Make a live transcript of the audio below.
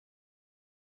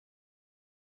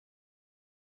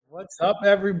What's up,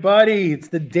 everybody? It's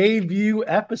the debut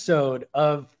episode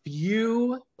of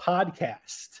Few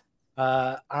Podcast.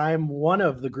 I'm one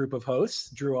of the group of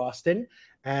hosts, Drew Austin,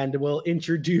 and we'll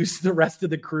introduce the rest of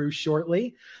the crew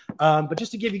shortly. But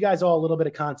just to give you guys all a little bit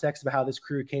of context about how this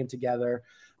crew came together,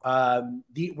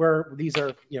 we're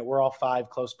all five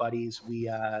close buddies. We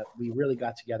really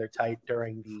got together tight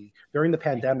during the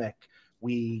pandemic.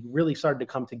 We really started to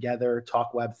come together,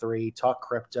 talk Web3, talk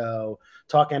crypto,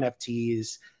 talk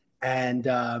NFTs.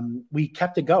 And we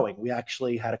kept it going. We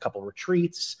actually had a couple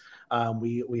retreats.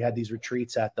 We had these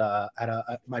retreats at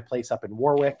my place up in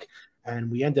Warwick, and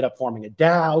we ended up forming a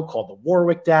DAO called the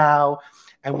Warwick DAO.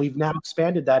 And we've now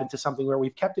expanded that into something where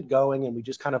we've kept it going, and we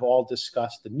just kind of all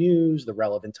discussed the news, the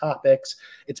relevant topics.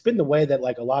 It's been the way that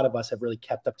like a lot of us have really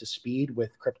kept up to speed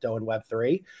with crypto and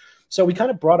Web3. So we kind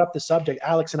of brought up the subject.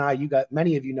 Alex and I,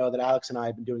 many of you know that Alex and I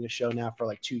have been doing a show now for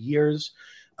like 2 years.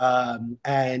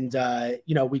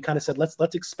 We kind of said, let's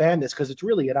expand this, because it's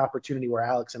really an opportunity where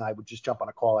Alex and I would just jump on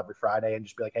a call every Friday and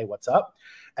just be like, hey, what's up?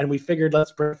 And we figured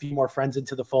let's bring a few more friends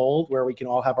into the fold where we can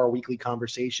all have our weekly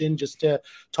conversation just to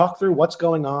talk through what's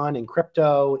going on in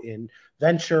crypto, in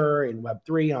venture, in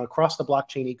Web3, across the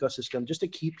blockchain ecosystem, just to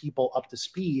keep people up to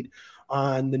speed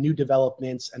on the new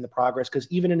developments and the progress. Because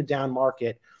even in a down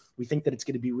market, we think that it's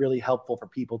going to be really helpful for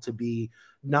people to be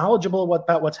knowledgeable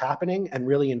about what's happening and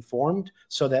really informed,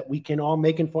 so that we can all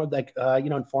make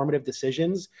informative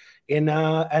decisions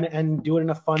and do it in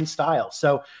a fun style.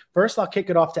 So first, I'll kick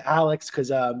it off to Alex,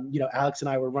 because Alex and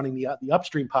I were running the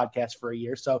Upstream podcast for a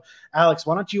year. So Alex,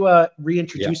 why don't you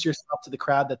reintroduce yourself to the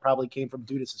crowd that probably came from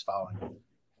Dudas's following?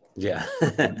 Yeah.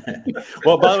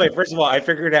 Well, by the way, first of all, I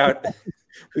figured out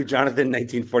who Jonathan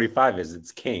 1945 is.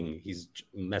 It's King. He's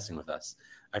messing with us.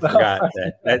 I forgot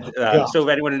that. So if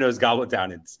anyone who knows Goblet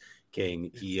Town, it's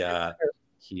King. He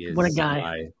is. What a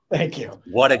guy! Thank you.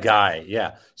 What a guy!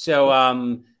 Yeah. So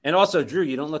and also, Drew,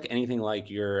 you don't look anything like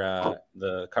your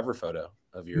the cover photo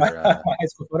of your high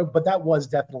school photo, but that was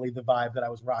definitely the vibe that I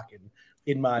was rocking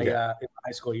in my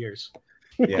high school years.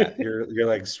 Yeah, you're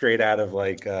like straight out of what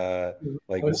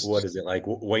is it, like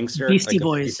Wingster? Beastie like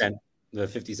Boys. The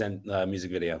 50 Cent music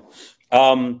video.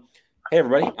 Hey,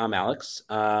 everybody, I'm Alex.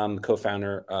 I'm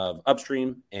co-founder of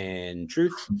Upstream and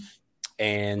Truth.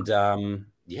 And I'm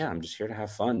just here to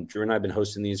have fun. Drew and I have been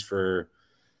hosting these for,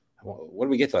 what do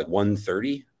we get to, like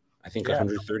 130? I think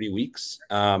 130 weeks.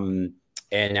 And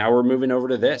now we're moving over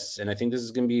to this. And I think this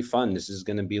is going to be fun. This is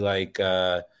going to be like,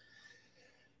 I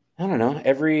don't know,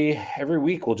 every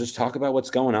week we'll just talk about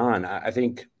what's going on. I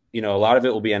think, a lot of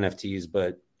it will be NFTs,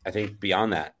 but I think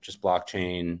beyond that, just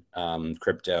blockchain,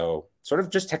 crypto, sort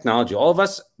of just technology. All of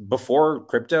us before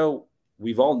crypto,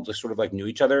 we've all just sort of like knew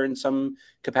each other in some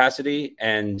capacity,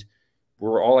 and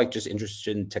we're all like just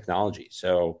interested in technology.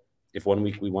 So if 1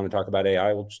 week we want to talk about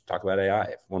AI, we'll just talk about AI.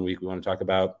 If 1 week we want to talk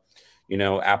about,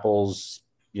 Apple's,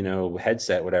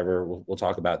 headset, whatever, we'll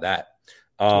talk about that.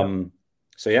 So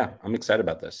yeah, I'm excited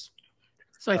about this.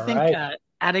 So I think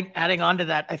adding on to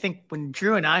that, I think when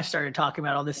Drew and I started talking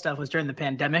about all this stuff was during the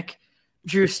pandemic.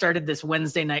 Drew started this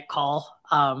Wednesday night call.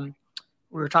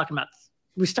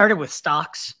 We started with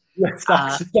stocks. Yeah,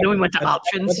 stocks. Then we went to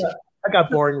options. I got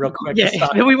boring real quick. Yeah,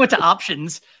 then we went to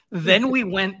options. Then we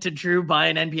went to Drew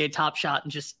buying NBA Top Shot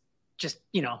and just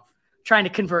trying to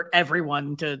convert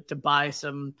everyone to buy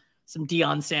some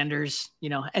Deion Sanders,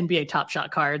 NBA Top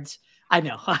Shot cards. I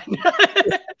know.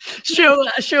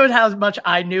 Showed how much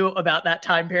I knew about that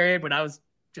time period when I was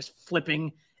just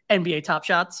flipping NBA Top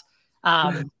Shots.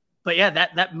 But yeah,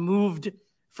 that moved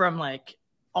from like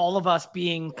all of us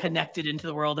being connected into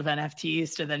the world of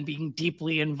NFTs to then being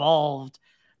deeply involved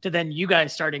to then you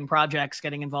guys starting projects,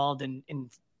 getting involved in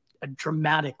a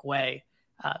dramatic way.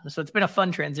 So it's been a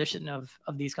fun transition of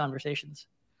these conversations.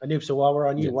 Anoop, so while we're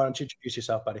on you, why don't you introduce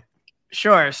yourself, buddy?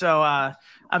 Sure. So I'm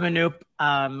Anoop.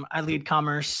 I lead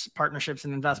commerce, partnerships,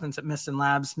 and investments at Miston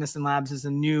Labs. Miston Labs is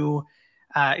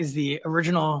the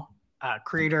original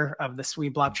creator of the Sui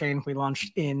blockchain. We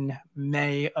launched in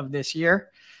May of this year.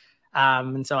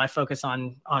 And so I focus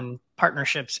on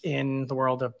partnerships in the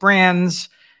world of brands,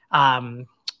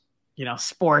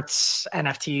 sports,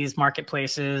 NFTs,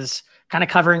 marketplaces, kind of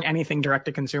covering anything direct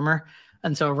to consumer.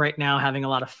 And so right now having a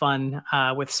lot of fun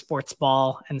with sports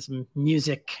ball and some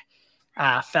music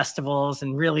festivals,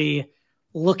 and really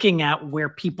looking at where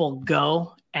people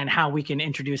go and how we can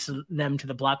introduce them to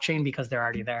the blockchain because they're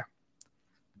already there.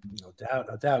 No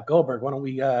doubt. Goldberg, why don't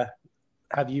we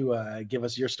have you give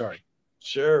us your story?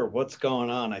 Sure. What's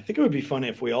going on? I think it would be funny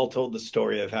if we all told the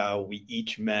story of how we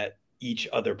each met each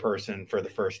other person for the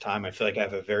first time. I feel like I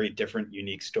have a very different,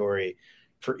 unique story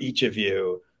for each of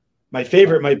you. My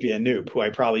favorite might be Anoop, who I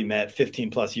probably met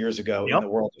 15 plus years ago Yep. in the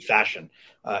world of fashion,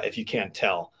 if you can't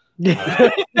tell.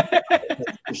 The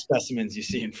specimens you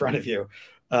see in front of you.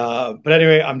 But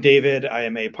anyway, I'm David. I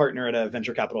am a partner at a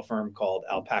venture capital firm called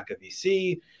Alpaca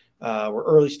VC. We're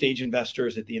early stage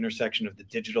investors at the intersection of the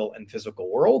digital and physical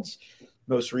worlds.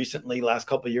 Most recently, last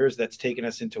couple of years, that's taken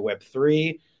us into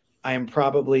Web3. I am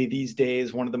probably these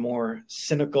days one of the more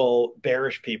cynical,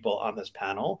 bearish people on this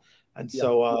panel. And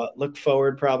so look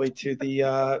forward probably to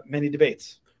the many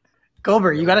debates.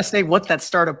 Goldberg, you got to say what that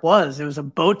startup was. It was a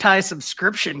bow tie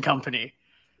subscription company.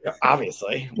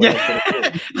 Obviously. Yeah.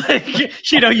 Like, you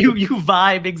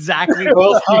vibe exactly.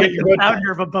 Well, You're the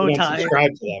founder of a bow tie.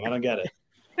 Subscribe to them. I don't get it.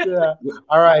 Yeah.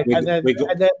 All right.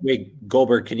 Wait,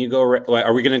 Goldberg, can you go?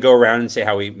 Are we going to go around and say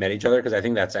how we met each other? Because I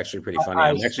think that's actually pretty funny.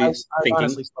 I'm actually thinking. I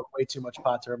honestly smoked way too much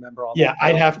pot to remember all. Yeah, that.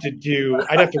 I'd have to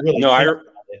really. No,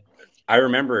 I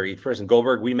remember each person.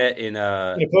 Goldberg, we met in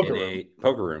a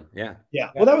poker room. Yeah.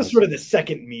 Yeah. Well, that was sort of the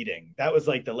second meeting. That was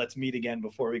like the let's meet again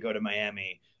before we go to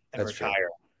Miami and retire.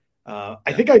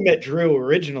 I think I met Drew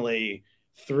originally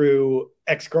through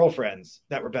ex-girlfriends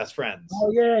that were best friends.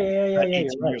 Oh yeah. 18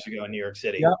 years ago in New York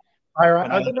City. Yeah.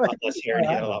 I think less hair and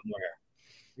he had a lot more hair.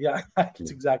 Yeah, that's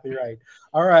exactly right.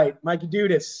 All right, Mikey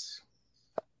Dudas.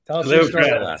 Tell us your story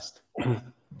last.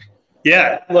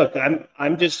 Yeah, look,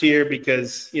 I'm just here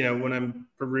because when I'm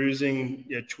perusing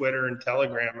Twitter and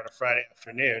Telegram on a Friday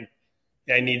afternoon,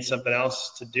 I need something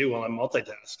else to do while I'm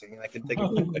multitasking, and I can think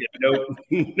of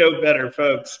no better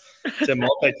folks to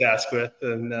multitask with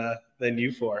than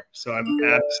you four. So I'm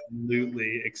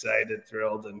absolutely excited,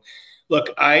 thrilled, and look,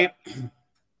 I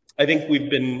think we've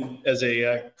been, as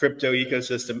a crypto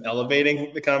ecosystem,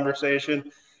 elevating the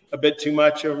conversation a bit too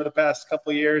much over the past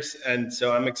couple of years. And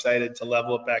so I'm excited to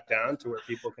level it back down to where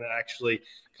people can actually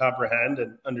comprehend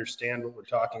and understand what we're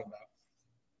talking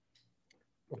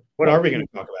about. What are we going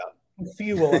to talk about?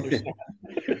 Few will understand.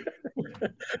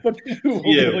 But few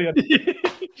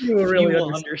will really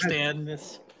understand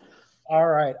this. All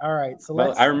right. So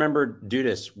I remember,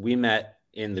 Dudas, we met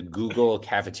in the Google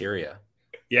cafeteria.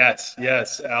 Yes.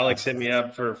 Alex hit me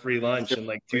up for a free lunch in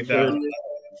like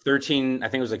 2013. I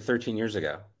think it was like 13 years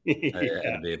ago.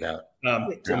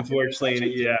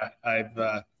 Unfortunately,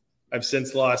 I've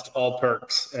since lost all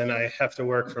perks, and I have to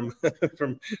work from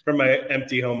my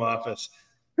empty home office.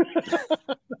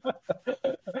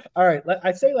 All right.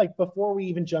 I say, before we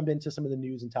even jump into some of the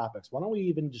news and topics, why don't we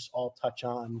even just all touch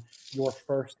on your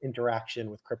first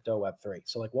interaction with crypto Web3?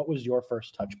 So, what was your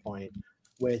first touch point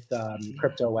with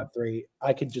crypto Web3?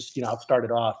 I could just, I'll start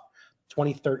it off.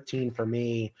 2013 for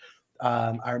me.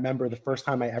 I remember the first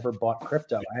time I ever bought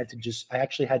crypto. I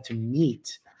actually had to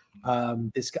meet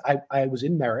this guy. I was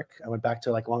in Merrick. I went back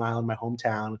to Long Island, my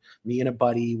hometown. Me and a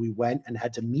buddy, we went and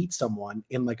had to meet someone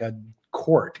in a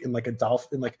court in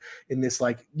in this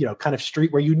kind of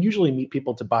street where you usually meet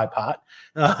people to buy pot.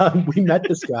 We met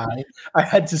this guy. I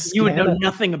had to you would know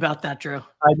nothing about that, Drew.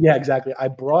 Yeah, exactly. I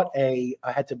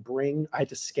had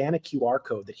to scan a QR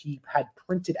code that he had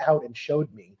printed out and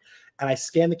showed me, and I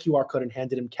scanned the QR code and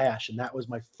handed him cash, and that was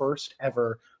my first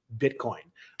ever Bitcoin.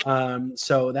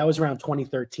 So that was around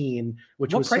 2013,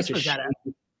 which was such a shame.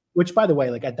 Which, by the way,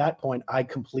 at that point, I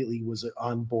completely was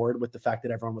on board with the fact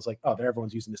that everyone was like, "Oh, that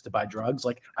everyone's using this to buy drugs."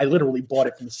 I literally bought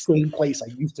it from the same place I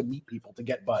used to meet people to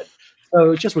get bud.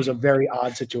 So it just was a very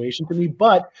odd situation for me.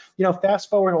 But fast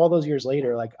forward all those years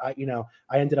later, I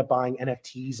ended up buying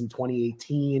NFTs in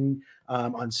 2018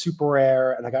 on Super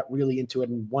Rare, and I got really into it.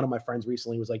 And one of my friends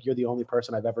recently was like, "You're the only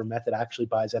person I've ever met that actually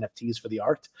buys NFTs for the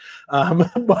art."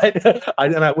 But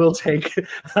I will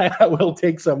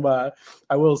take some.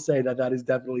 I will say that is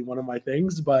definitely one of my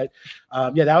things. But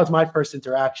that was my first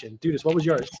interaction. Dudas, what was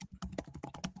yours?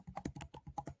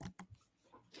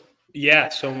 Yeah,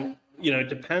 so it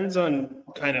depends on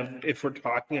kind of if we're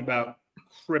talking about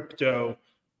crypto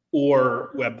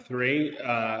or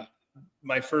Web3.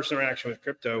 My first interaction with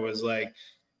crypto was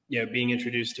being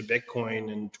introduced to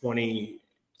Bitcoin in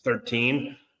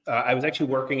 2013. I was actually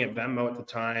working at Venmo at the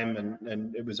time,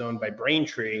 and it was owned by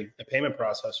Braintree, a payment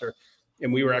processor.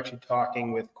 And we were actually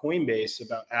talking with Coinbase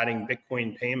about adding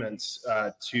Bitcoin payments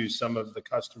to some of the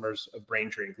customers of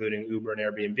Braintree, including Uber and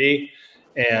Airbnb.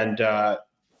 And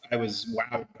I was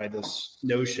wowed by this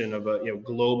notion of a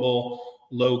global,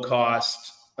 low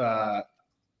cost,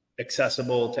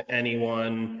 accessible to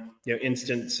anyone,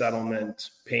 instant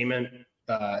settlement payment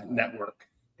network.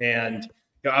 And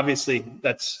obviously,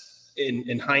 that's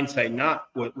in hindsight not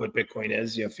what Bitcoin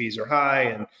is. Fees are high,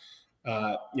 and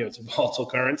it's a volatile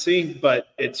currency, but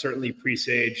it certainly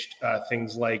presaged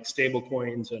things like stable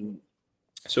coins, and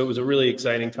so it was a really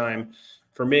exciting time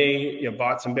for me,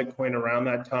 bought some Bitcoin around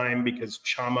that time because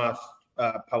Chamath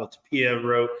Palihapitiya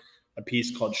wrote a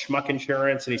piece called Schmuck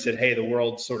Insurance, and he said, "Hey, the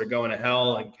world's sort of going to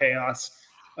hell and chaos,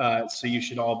 so you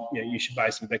should you should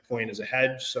buy some Bitcoin as a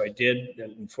hedge." So I did,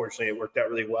 and unfortunately, it worked out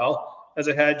really well as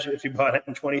a hedge if you bought it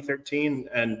in 2013.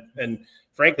 And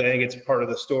frankly, I think it's part of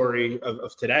the story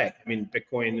of today. I mean,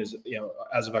 Bitcoin is,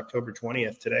 as of October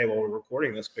 20th today, while we're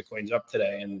recording this, Bitcoin's up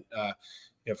today, and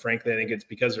frankly, I think it's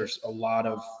because there's a lot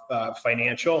of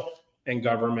financial and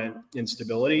government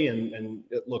instability, and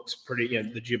it looks pretty,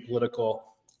 the geopolitical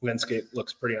landscape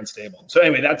looks pretty unstable. So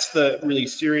anyway, that's the really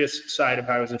serious side of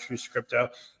how I was introduced to crypto.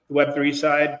 The Web3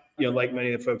 side, like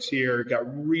many of the folks here, got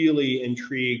really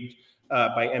intrigued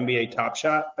by NBA Top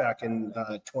Shot back in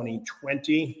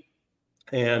 2020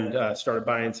 and started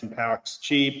buying some packs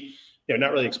cheap,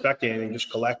 not really expecting anything,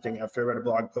 just collecting after I read a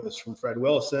blog post from Fred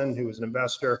Willison, who was an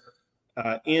investor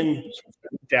in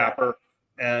Dapper.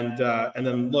 And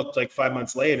then looked like 5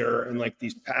 months later, and like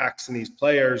these packs and these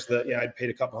players that I'd paid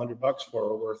a couple $100 for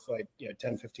were worth like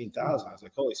 10, 15,000. I was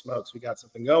like, holy smokes, we got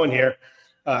something going here.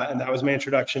 And that was my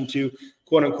introduction to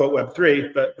quote unquote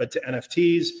Web3, but to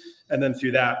NFTs. And then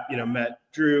through that, met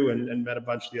Drew and met a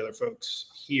bunch of the other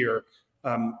folks here,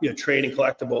 trading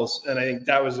collectibles. And I think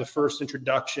that was the first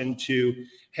introduction to,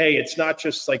 hey, it's not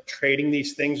just like trading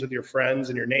these things with your friends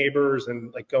and your neighbors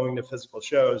and like going to physical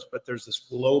shows, but there's this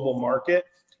global market.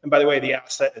 And by the way, the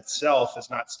asset itself is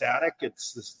not static.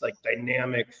 It's this like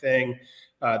dynamic thing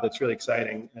that's really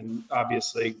exciting. And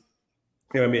obviously,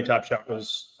 NBA Top Shot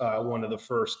was one of the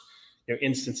first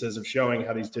instances of showing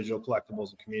how these digital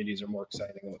collectibles and communities are more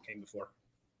exciting than what came before.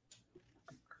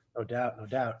 No doubt, no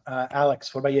doubt.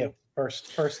 Alex, what about you?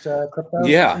 First crypto?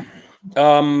 Yeah.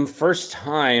 First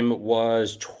time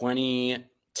was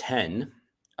 2010.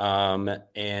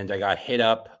 And I got hit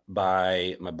up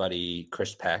by my buddy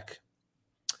Chris Peck.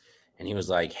 And he was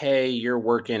like, "Hey, you're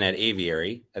working at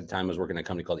Aviary." At the time I was working at a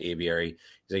company called Aviary.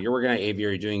 He's like, "You're working at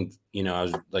Aviary doing, I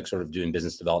was like sort of doing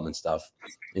business development stuff."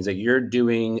 And he's like, "You're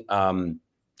doing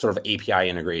sort of API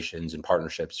integrations and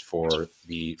partnerships for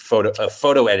the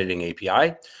photo editing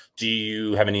API. Do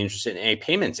you have any interest in a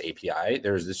payments API?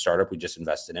 There's this startup we just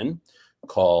invested in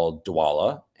called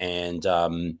Dwala, and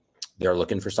they're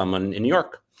looking for someone in New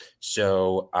York."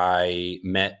 So I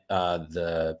met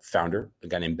the founder, a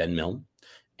guy named Ben Milne,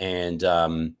 and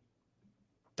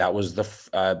that was the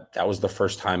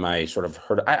first time I sort of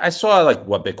heard. I saw like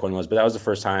what Bitcoin was, but that was the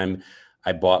first time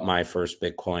I bought my first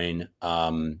Bitcoin.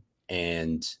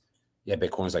 And yeah,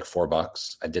 Bitcoin was like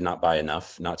 $4. I did not buy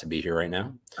enough not to be here right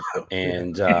now.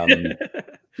 And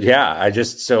yeah, I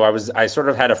sort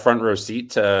of had a front row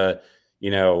seat to,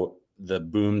 the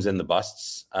booms and the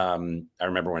busts. I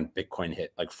remember when Bitcoin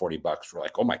hit like $40, we're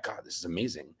like, oh my God, this is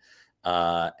amazing.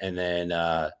 And then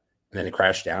it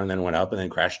crashed down and then went up and then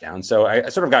crashed down. So I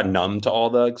sort of got numb to all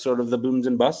the sort of the booms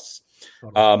and busts.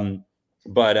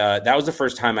 But that was the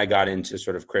first time I got into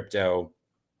sort of crypto.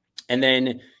 And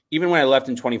then even when I left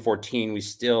in 2014,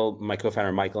 my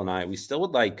co-founder Michael and I,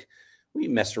 we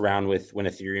messed around with when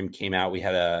Ethereum came out. We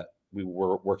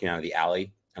were working out of the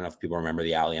Alley. I don't know if people remember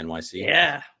the Alley NYC.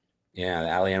 Yeah, the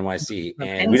Alley NYC,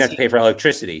 and we'd have to pay for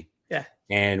electricity. Yeah,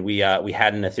 and we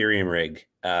had an Ethereum rig.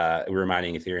 We were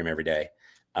mining Ethereum every day.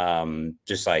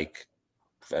 Just like,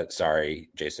 sorry,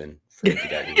 Jason, for the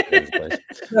guy who owns the place.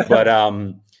 But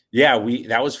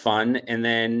that was fun. And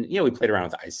then we played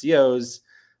around with ICOs.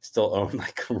 Still own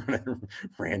like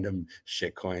random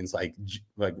shit coins, like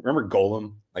remember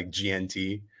Golem, like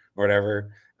GNT or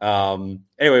whatever.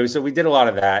 Anyway, so we did a lot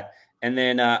of that, and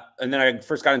then I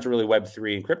first got into really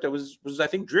Web3 and crypto was I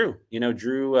think Drew.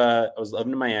 Drew. I was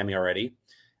living in Miami already.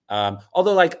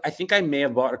 Although like I think I may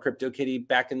have bought a CryptoKitty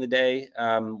back in the day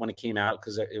when it came out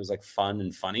because it was like fun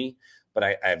and funny, but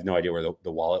I have no idea where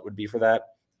the wallet would be for that.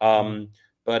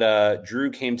 But Drew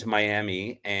came to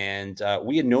Miami, and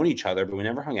we had known each other, but we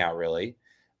never hung out really.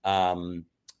 And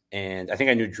I think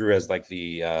I knew Drew as like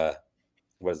the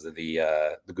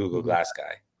Google Glass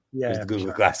guy. Yeah, he was the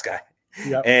Google Glass guy.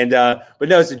 Yep. And but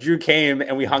no, so Drew came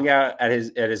and we hung out at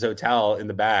his hotel in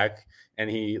the back, and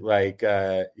he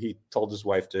told his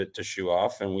wife to shoo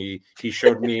off, and he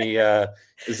showed me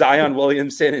Zion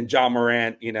Williamson and John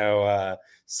Morant,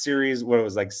 series, what it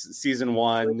was like season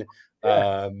 1.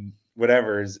 Yeah.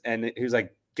 Whatever's, and he was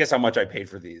like, "Guess how much I paid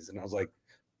for these?" And I was like,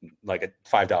 like at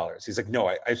 $5. He's like,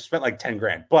 no, I spent like 10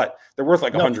 grand, but they're worth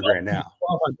like 100 grand now.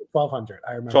 1,200.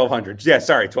 I remember 1,200. Yeah,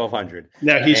 sorry, 1,200.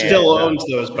 Now he still owns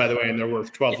those, by the way, and they're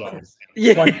worth $12.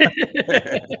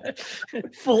 Yeah.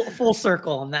 full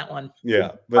circle on that one.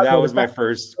 Yeah, but that was my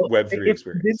first Web3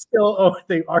 experience.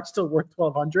 They are still worth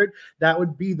 1,200. That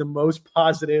would be the most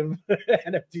positive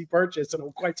NFT purchase in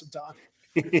quite some time.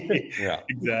 Yeah,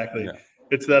 exactly. Yeah.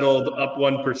 It's that old up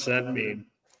 1% meme.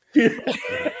 Yeah,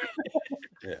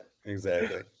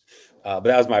 exactly. But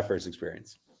that was my first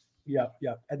experience. Yep.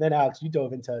 And then Alex, you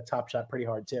dove into Top Shot pretty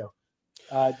hard too.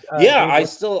 I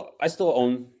still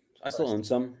own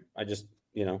some. I just,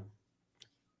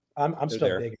 I'm still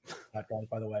there. big into that, guys,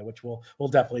 by the way, which we'll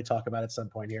definitely talk about at some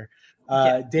point here.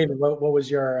 Yeah. David, what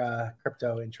was your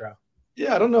crypto intro?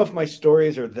 Yeah, I don't know if my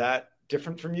stories are that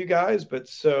different from you guys, but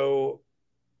so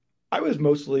I was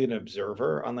mostly an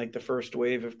observer on like the first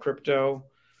wave of crypto.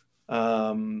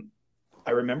 I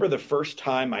remember the first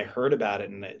time I heard about it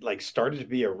and it like started to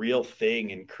be a real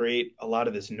thing and create a lot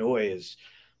of this noise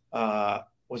was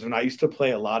when I used to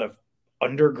play a lot of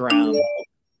underground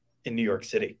in New York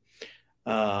City.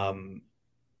 And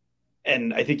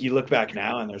I think you look back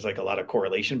now and there's like a lot of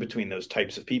correlation between those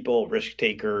types of people, risk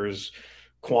takers,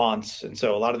 quants. And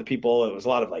so a lot of the people, it was a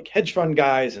lot of like hedge fund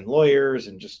guys and lawyers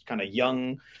and just kind of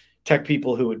young tech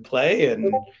people who would play.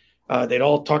 And they'd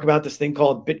all talk about this thing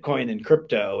called Bitcoin and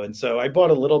crypto. And so I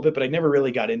bought a little bit, but I never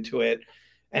really got into it.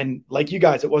 And like you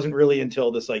guys, it wasn't really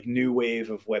until this like new wave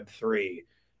of Web3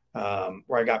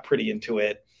 where I got pretty into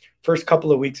it. First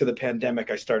couple of weeks of the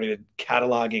pandemic, I started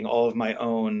cataloging all of my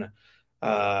own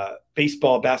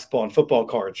baseball, basketball, and football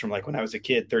cards from like when I was a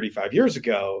kid 35 years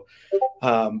ago,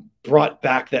 brought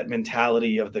back that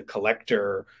mentality of the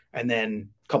collector. And then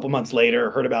a couple months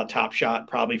later, heard about Top Shot,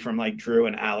 probably from like Drew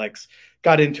and Alex,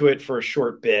 got into it for a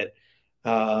short bit.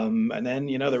 And then,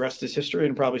 the rest is history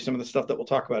and probably some of the stuff that we'll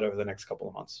talk about over the next couple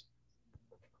of months.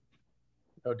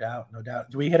 No doubt.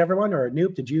 Do we hit everyone or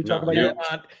Noop? Did you talk about it?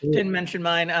 Didn't mention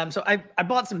mine. So I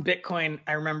bought some Bitcoin.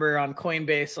 I remember on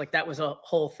Coinbase, like that was a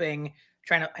whole thing.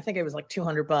 I think it was like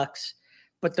 $200,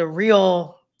 but the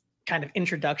real kind of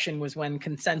introduction was when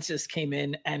Consensus came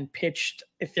in and pitched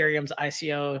Ethereum's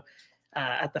ICO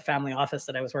at the family office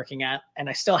that I was working at, and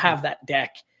I still have that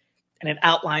deck, and it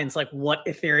outlines like what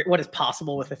is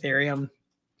possible with Ethereum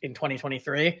in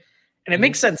 2023. And it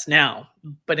makes sense now,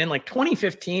 but in like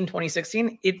 2015,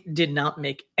 2016, it did not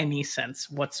make any sense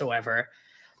whatsoever.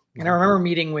 And I remember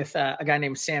meeting with a guy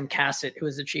named Sam Cassett, who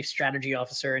was the chief strategy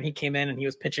officer, and he came in and he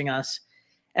was pitching us.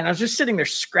 And I was just sitting there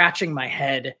scratching my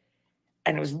head,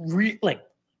 and it was like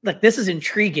this is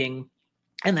intriguing.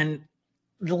 And then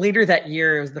later that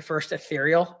year, it was the first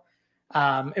Ethereal.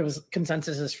 It was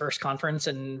Consensus's first conference,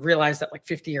 and realized that like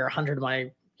 50 or 100 of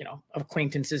my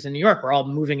acquaintances in New York were all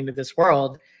moving into this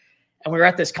world. And we were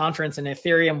at this conference and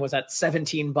Ethereum was at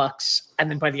 $17. And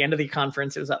then by the end of the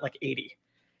conference, it was at like 80.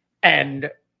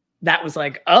 And that was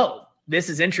like, oh, this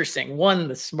is interesting. One,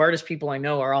 the smartest people I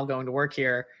know are all going to work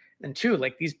here. And two,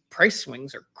 like these price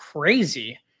swings are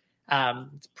crazy.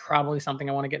 It's probably something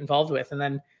I want to get involved with. And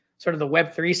then sort of the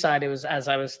Web3 side, it was, as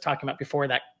I was talking about before,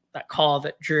 that call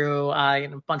that Drew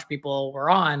and a bunch of people were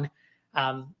on,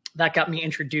 that got me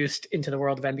introduced into the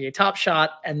world of NBA Top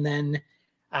Shot. And then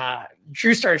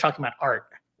Drew started talking about art,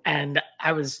 and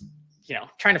I was,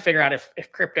 trying to figure out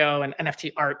if crypto and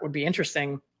NFT art would be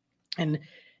interesting. And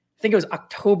I think it was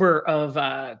October of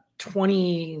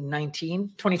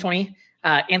 2020,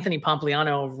 Anthony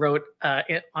Pompliano wrote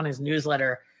on his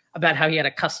newsletter about how he had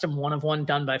a custom one-of-one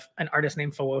done by an artist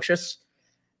named Fewocious.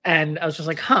 And I was just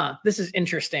like, this is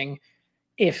interesting.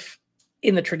 If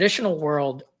in the traditional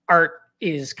world, art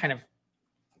is kind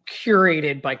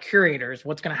curated by curators,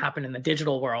 what's going to happen in the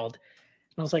digital world?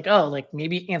 And I was like,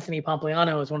 maybe Anthony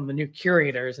Pompliano is one of the new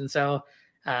curators. And so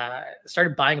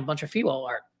started buying a bunch of Fewol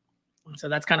art. And so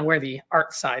that's kind of where the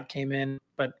art side came in.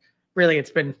 But really,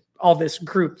 it's been all this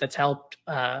group that's helped,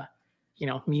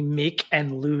 me make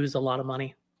and lose a lot of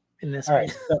money in this. All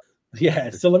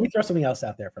right. So let me throw something else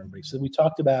out there for everybody. So we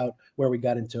talked about where we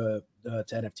got into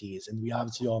to NFTs, and we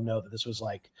obviously all know that this was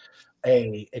like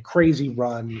a crazy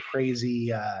run,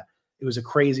 it was a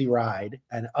crazy ride,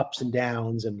 and ups and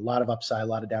downs, and a lot of upside, a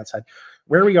lot of downside.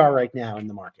 Where we are right now in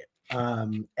the market,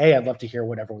 I'd love to hear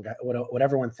what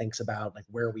everyone thinks about like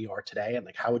where we are today, and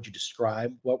like how would you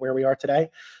describe where we are today?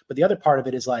 But the other part of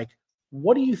it is like,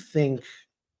 what do you think?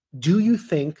 Do you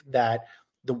think that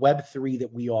the Web3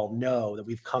 that we all know, that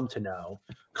we've come to know,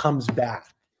 comes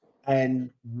back? And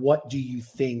what do you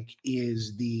think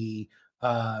is the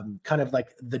kind of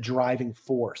like the driving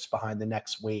force behind the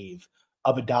next wave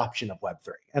of adoption of Web3?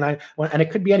 And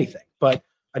it could be anything, but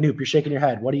Anoop, you're shaking your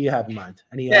head. What do you have in mind?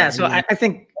 So I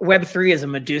think Web3 is a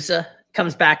Medusa,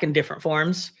 comes back in different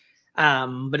forms,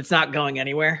 but it's not going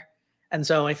anywhere. And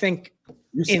so I think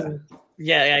you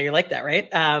like that, right?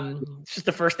 It's just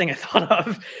the first thing I thought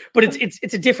of, but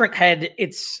it's a different head.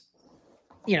 It's,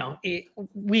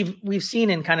 we've seen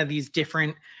in kind of these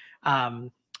different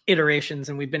iterations,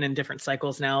 and we've been in different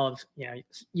cycles now of,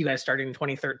 you guys started in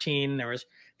 2013, there was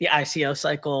the ICO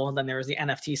cycle, and then there was the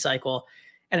NFT cycle.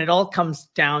 And it all comes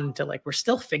down to like, we're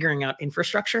still figuring out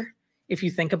infrastructure, if you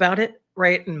think about it,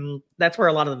 right? And that's where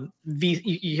a lot of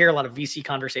you hear a lot of VC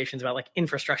conversations about like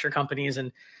infrastructure companies.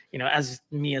 And, as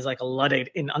me as like a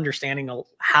Luddite in understanding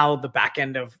how the back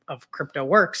end of crypto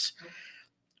works,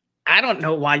 I don't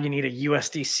know why you need a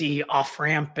USDC off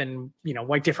ramp and,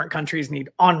 why different countries need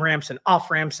on ramps and off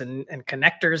ramps and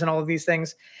connectors and all of these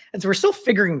things. And so we're still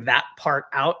figuring that part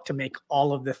out to make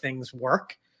all of the things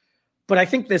work. But I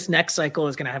think this next cycle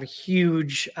is going to have a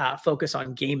huge focus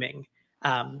on gaming,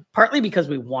 partly because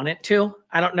we want it to.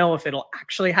 I don't know if it'll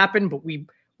actually happen, but we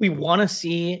want to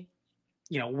see,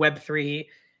 Web3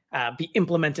 be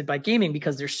implemented by gaming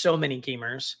because there's so many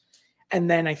gamers. And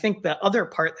then I think the other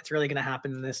part that's really going to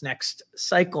happen in this next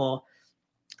cycle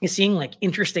is seeing like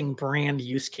interesting brand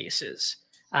use cases.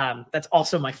 That's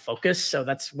also my focus. So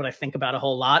that's what I think about a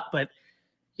whole lot. But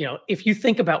if you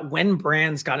think about when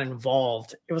brands got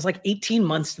involved, it was like 18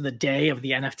 months to the day of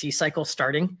the NFT cycle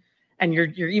starting. And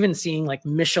you're even seeing like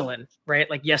Michelin, right?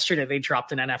 Like yesterday they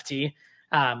dropped an NFT.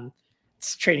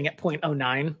 It's trading at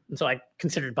 0.09. And so I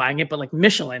considered buying it. But like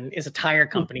Michelin is a tire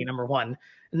company, number one.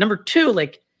 And number two,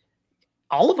 like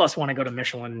all of us want to go to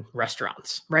Michelin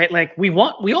restaurants, right? Like we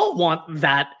all want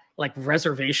that like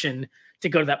reservation to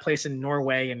go to that place in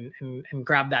Norway and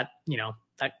grab that,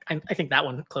 I think that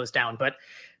one closed down, but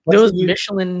those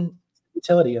Michelin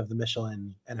utility of the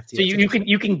Michelin NFT. So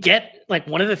you can get like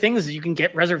one of the things is you can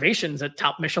get reservations at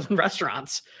top Michelin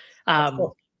restaurants.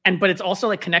 Cool. But it's also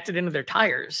like connected into their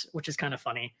tires, which is kind of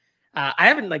funny. I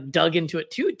haven't like dug into it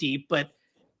too deep, but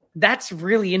that's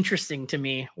really interesting to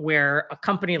me where a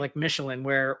company like Michelin,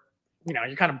 where,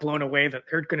 you're kind of blown away that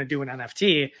they're going to do an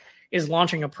NFT, is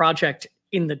launching a project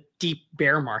in the deep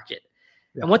bear market.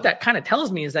 Yeah. And what that kind of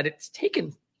tells me is that it's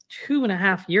taken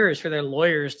 2.5 years for their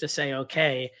lawyers to say,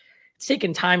 okay, it's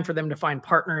taken time for them to find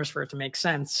partners for it to make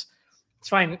sense. It's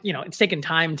fine. It's taken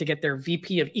time to get their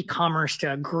VP of e-commerce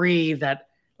to agree that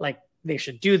like they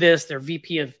should do this, their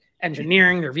VP of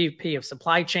engineering, their VP of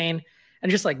supply chain. And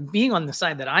just like being on the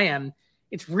side that I am,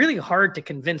 it's really hard to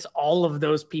convince all of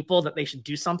those people that they should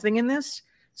do something in this.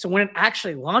 So when it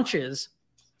actually launches,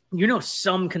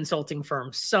 some consulting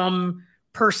firm, some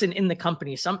person in the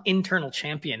company, some internal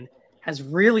champion has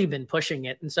really been pushing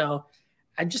it. And so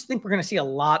I just think we're going to see a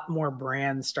lot more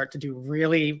brands start to do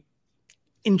really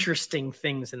interesting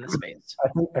things in the space.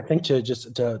 I think to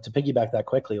piggyback that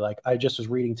quickly, like I just was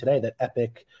reading today that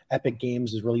Epic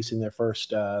Games is releasing their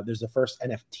first there's the first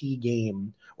NFT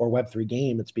game or Web3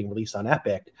 game that's being released on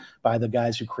Epic by the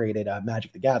guys who created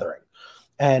Magic the Gathering.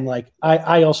 And like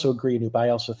I also agree, Anoop. I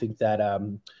also think that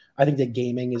I think that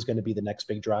gaming is going to be the next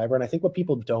big driver. And I think what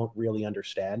people don't really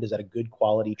understand is that a good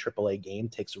quality AAA game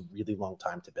takes a really long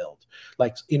time to build,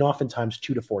 like oftentimes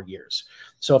 2 to 4 years.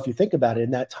 So if you think about it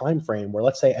in that time frame where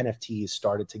let's say NFTs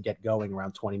started to get going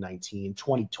around 2019,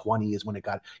 2020 is when it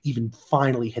got even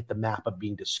finally hit the map of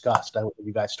being discussed. I don't think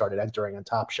you guys started entering on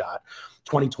Top Shot.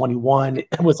 2021,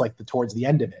 it was like towards the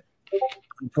end of it.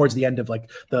 Towards the end of like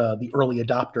the early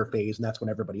adopter phase, and that's when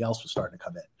everybody else was starting to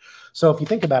come in. So if you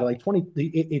think about it, like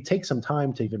it takes some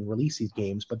time to even release these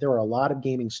games, but there are a lot of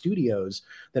gaming studios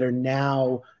that are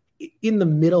now in the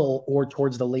middle or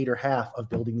towards the later half of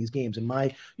building these games. And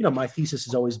my thesis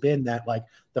has always been that like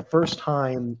the first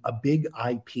time a big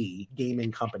IP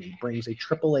gaming company brings a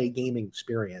AAA gaming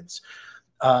experience,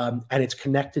 and it's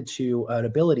connected to an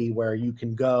ability where you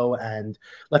can go and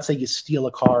let's say you steal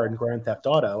a car in Grand Theft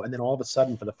Auto, and then all of a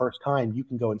sudden for the first time you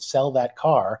can go and sell that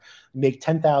car, make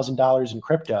 $10,000 in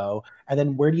crypto, and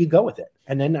then where do you go with it?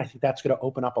 And then I think that's going to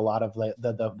open up a lot of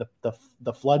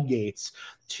the floodgates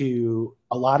to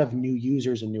a lot of new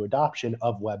users and new adoption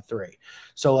of Web3.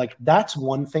 So like that's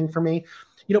one thing for me.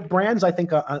 Brands, I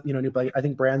think, I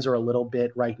think brands are a little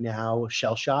bit right now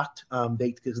shell-shocked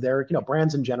because they're,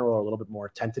 brands in general are a little bit more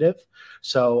tentative.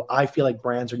 So I feel like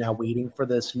brands are now waiting for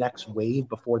this next wave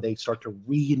before they start to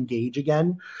re-engage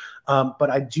again. But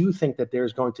I do think that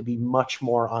there's going to be much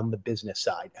more on the business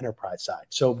side, enterprise side.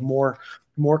 So more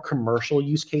more commercial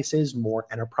use cases, more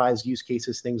enterprise use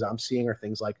cases. Things I'm seeing are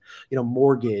things like,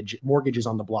 mortgages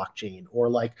on the blockchain, or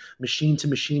like machine to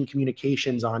machine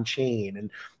communications on chain.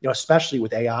 And, especially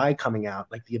with AI coming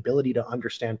out, like the ability to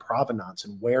understand provenance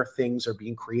and where things are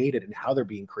being created and how they're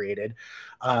being created.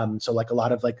 So like a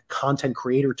lot of like content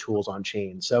creator tools on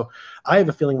chain. So I have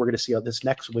a feeling we're going to see how this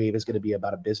next wave is going to be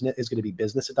about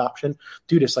business adoption.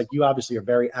 Dude, it's like, you obviously are a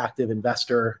very active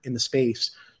investor in the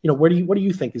space. What do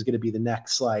you think is going to be the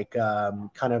next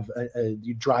kind of a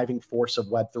driving force of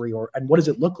Web3, and what does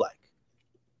it look like?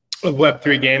 Of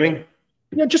Web3 gaming?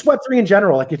 Just Web3 in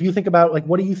general. Like, if you think about, like,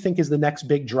 what do you think is the next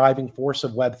big driving force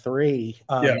of Web3?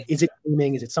 Is it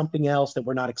gaming? Is it something else that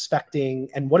we're not expecting?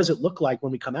 And what does it look like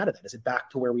when we come out of that? Is it back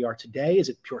to where we are today? Is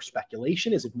it pure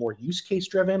speculation? Is it more use case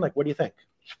driven? Like, what do you think?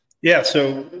 Yeah,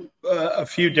 so a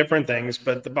few different things,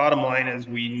 but the bottom line is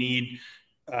we need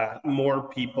more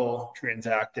people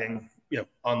transacting,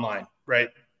 online, right?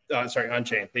 On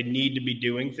chain. They need to be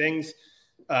doing things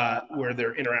where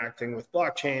they're interacting with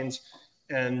blockchains,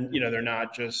 and they're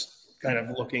not just kind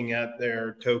of looking at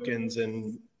their tokens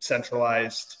and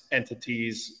centralized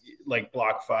entities like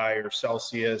BlockFi or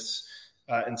Celsius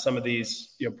and some of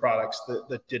these products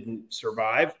that didn't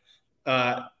survive.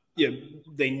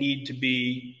 We need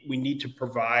to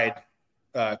provide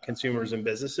consumers and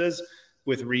businesses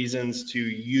with reasons to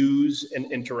use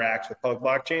and interact with public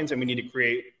blockchains, and we need to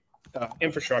create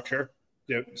infrastructure.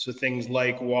 So things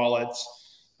like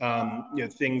wallets,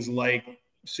 things like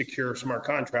secure smart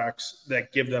contracts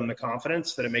that give them the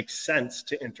confidence that it makes sense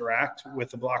to interact with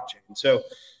the blockchain. So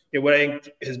what I think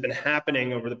has been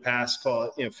happening over the past,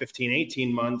 15,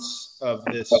 18 months of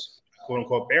this quote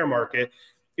unquote bear market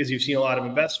is you've seen a lot of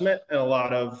investment and a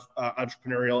lot of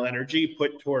entrepreneurial energy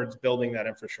put towards building that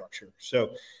infrastructure.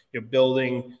 So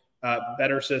building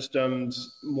better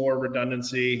systems, more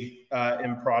redundancy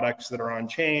in products that are on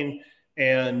chain,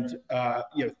 and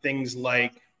things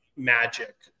like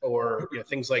Magic, or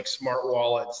things like smart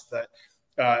wallets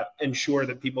that ensure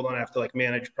that people don't have to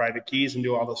manage private keys and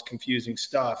do all this confusing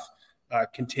stuff.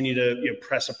 Continue to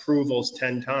press approvals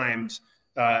 10 times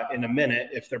in a minute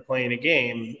if they're playing a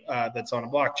game that's on a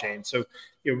blockchain. So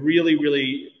really,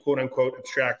 really quote unquote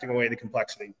abstracting away the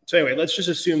complexity. So anyway, let's just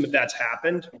assume that that's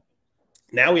happened.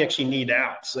 Now we actually need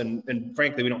apps, and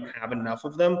frankly, we don't have enough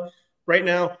of them right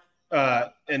now.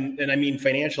 And I mean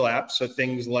financial apps, so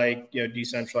things like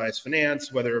decentralized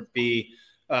finance, whether it be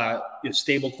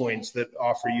stable coins that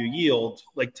offer you yield.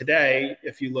 Like today,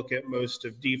 if you look at most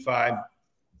of DeFi,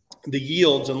 the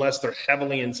yields, unless they're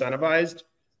heavily incentivized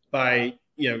by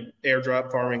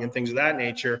airdrop farming and things of that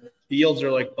nature, the yields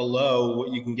are below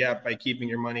what you can get by keeping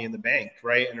your money in the bank,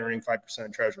 right, and earning 5%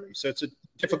 in treasury. So it's a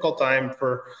difficult time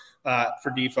for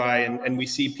DeFi, and we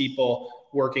see people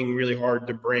working really hard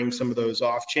to bring some of those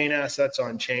off-chain assets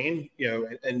on chain,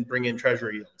 and bring in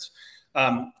treasury yields.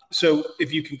 So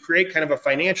if you can create kind of a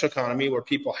financial economy where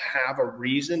people have a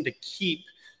reason to keep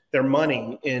their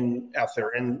money in Ether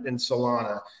and in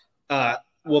Solana,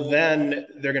 well, then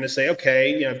they're going to say,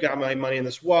 okay, I've got my money in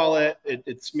this wallet.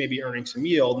 It's maybe earning some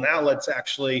yield. Now let's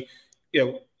actually,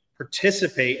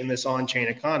 participate in this on-chain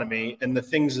economy. And the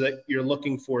things that you're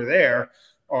looking for there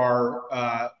are,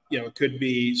 it could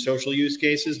be social use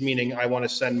cases, meaning I want to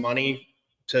send money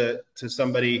to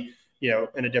somebody,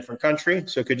 in a different country.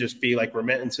 So it could just be like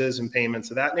remittances and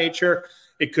payments of that nature.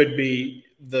 It could be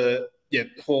the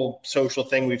whole social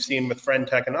thing we've seen with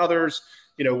FriendTech and others,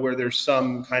 where there's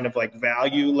some kind of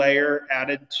value layer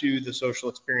added to the social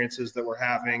experiences that we're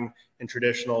having in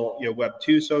traditional, Web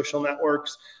 2 social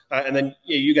networks. And then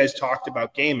you guys talked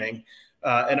about gaming.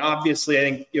 And obviously, I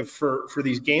think for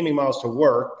these gaming models to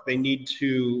work, they need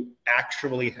to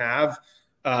actually have,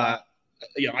 I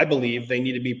believe they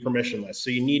need to be permissionless.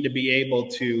 So you need to be able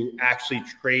to actually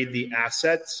trade the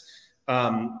assets,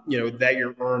 that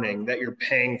you're earning, that you're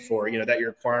paying for, that you're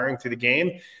acquiring through the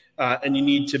game. And you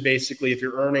need to basically, if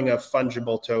you're earning a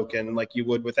fungible token like you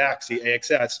would with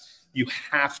AXS, you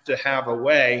have to have a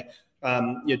way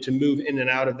to move in and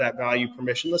out of that value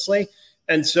permissionlessly.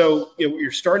 And so what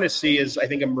you're starting to see is, I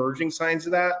think, emerging signs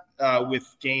of that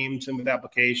with games and with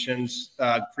applications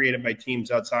created by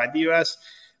teams outside the US.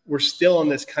 We're still in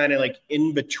this kind of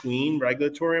in-between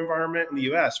regulatory environment in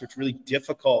the US, which is really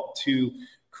difficult to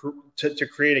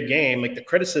create a game. The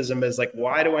criticism is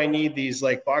why do I need these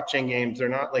blockchain games? They're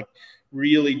not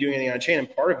really doing anything on chain.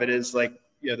 And part of it is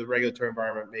the regulatory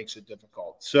environment makes it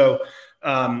difficult. So,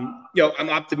 I'm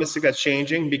optimistic that's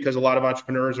changing because a lot of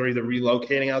entrepreneurs are either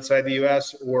relocating outside the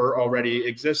US or already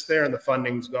exist there and the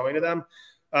funding's going to them.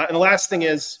 And the last thing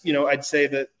is, I'd say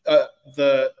that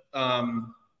the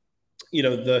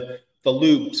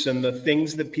loops and the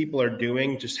things that people are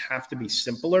doing just have to be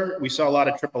simpler. We saw a lot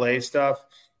of AAA stuff,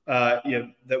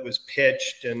 that was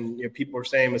pitched and, people were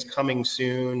saying was coming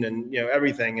soon and,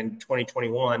 everything in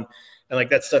 2021. And like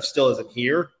that stuff still isn't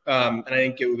here. And I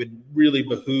think it would really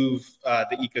behoove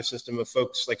the ecosystem of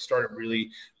folks like started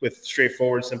really with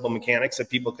straightforward, simple mechanics that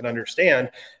people can understand.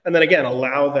 And then again,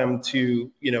 allow them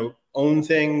to, own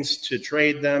things, to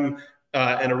trade them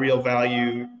in a real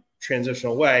value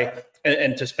transitional way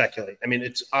and to speculate. I mean,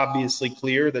 it's obviously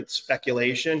clear that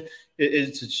speculation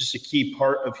is just a key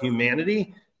part of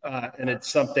humanity. And it's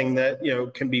something that,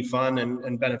 can be fun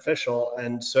and beneficial.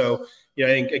 And so, I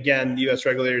think, again, the U.S.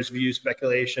 regulators view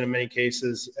speculation in many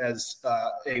cases as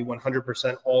a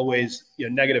 100% always,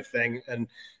 negative thing. And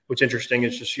what's interesting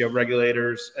is just,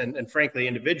 regulators and frankly,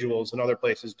 individuals in other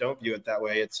places don't view it that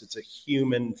way. It's a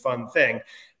human fun thing.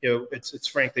 It's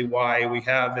frankly why we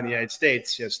have in the United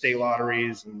States, state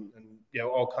lotteries and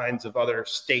all kinds of other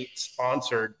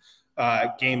state-sponsored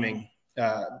gaming,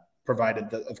 provided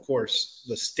that, of course,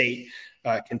 the state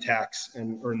can tax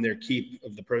and earn their keep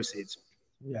of the proceeds.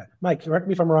 Yeah, Mike, correct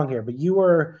me if I'm wrong here, but you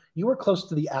were close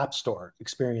to the App Store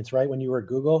experience, right? When you were at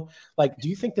Google, like, do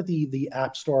you think that the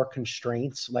App Store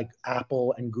constraints, like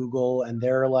Apple and Google, and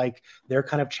their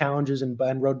kind of challenges and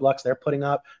roadblocks they're putting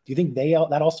up, do you think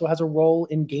that also has a role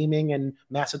in gaming and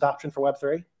mass adoption for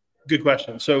Web3? Good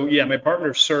question. So yeah, my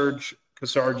partner Serge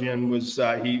Kasarjian was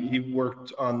he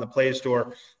worked on the Play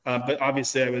Store, but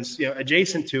obviously I was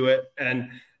adjacent to it,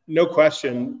 and no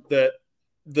question that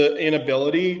the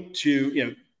inability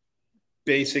to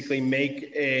basically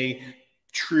make a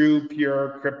true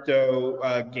pure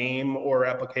crypto game or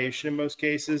application in most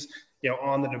cases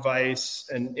on the device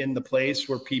and in the place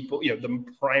where people the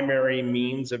primary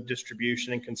means of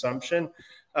distribution and consumption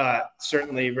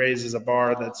certainly raises a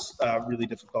bar that's really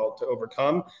difficult to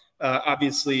overcome.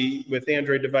 Obviously, with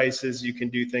Android devices, you can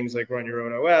do things like run your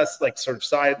own OS, like sort of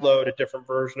sideload a different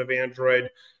version of Android,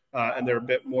 and they're a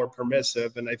bit more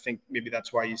permissive. And I think maybe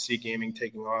that's why you see gaming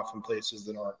taking off in places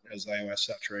that aren't as iOS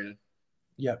saturated.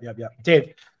 Yep.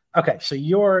 Dave, okay, so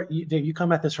Dave, you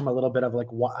come at this from a little bit of like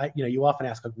why, you often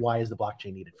ask like, why is the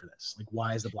blockchain needed for this? Like,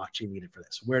 why is the blockchain needed for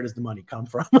this? Where does the money come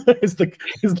from? is the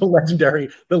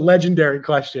legendary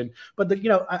question. But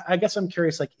I guess I'm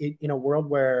curious, like in a world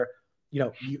where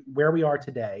where we are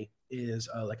today is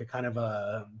like a kind of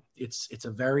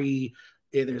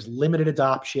there's limited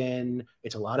adoption.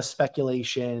 It's a lot of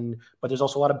speculation, but there's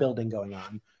also a lot of building going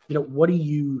on. What do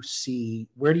you see?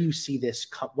 Where do you see this?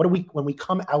 When we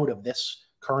come out of this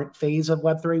current phase of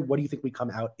Web3, what do you think we come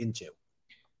out into?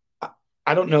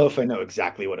 I don't know if I know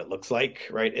exactly what it looks like,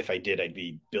 right? If I did, I'd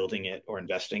be building it or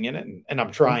investing in it, and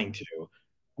I'm trying to.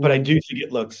 But I do think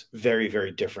it looks very,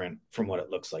 very different from what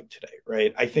it looks like today,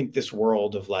 right? I think this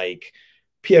world of like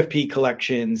PFP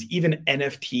collections, even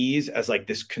NFTs as like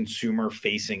this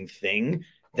consumer-facing thing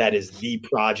that is the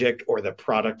project or the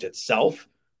product itself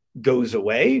goes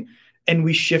away. And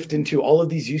we shift into all of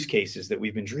these use cases that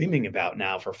we've been dreaming about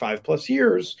now for 5+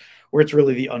 years, where it's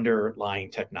really the underlying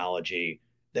technology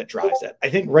that drives it. I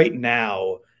think right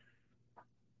now,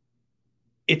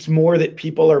 it's more that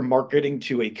people are marketing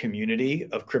to a community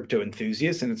of crypto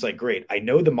enthusiasts. And it's like, great, I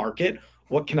know the market.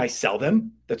 What can I sell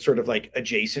them that's sort of like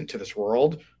adjacent to this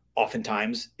world?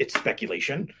 Oftentimes it's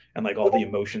speculation and like all the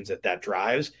emotions that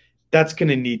drives. That's going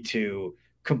to need to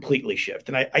completely shift.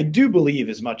 And I do believe,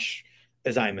 as much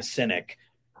as I'm a cynic,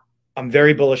 I'm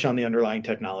very bullish on the underlying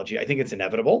technology. I think it's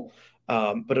inevitable,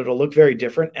 but it'll look very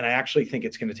different. And I actually think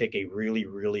it's going to take a really,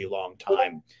 really long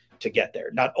time to get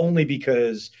there. Not only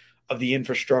because of the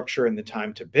infrastructure and the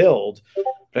time to build,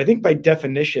 but I think by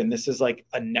definition, this is like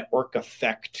a network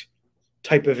effect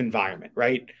type of environment,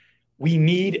 right? We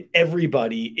need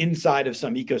everybody inside of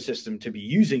some ecosystem to be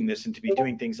using this and to be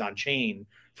doing things on chain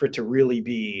for it to really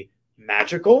be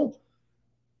magical.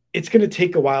 It's going to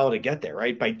take a while to get there,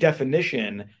 right? By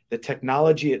definition, the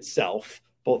technology itself,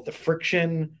 both the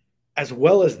friction as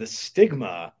well as the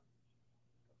stigma,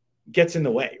 gets in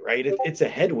the way, right? It's a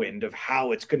headwind of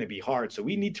how it's going to be hard. So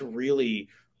we need to really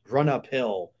run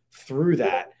uphill through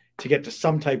that to get to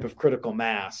some type of critical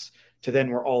mass to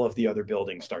then where all of the other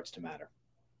building starts to matter.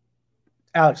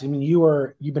 Alex, I mean,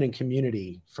 you've been in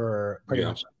community for pretty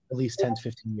much at least 10 to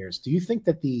 15 years. Do you think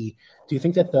that the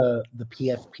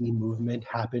PFP movement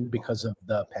happened because of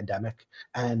the pandemic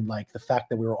and like the fact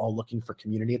that we were all looking for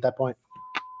community at that point?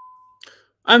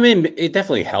 I mean, it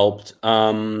definitely helped.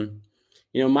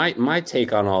 My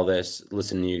take on all this,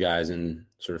 listening to you guys and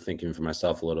sort of thinking for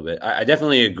myself a little bit, I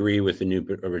definitely agree with the new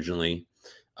originally,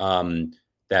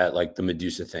 that like the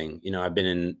Medusa thing. I've been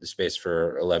in the space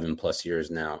for 11+ years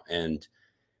now, and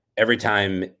every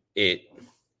time it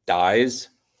dies,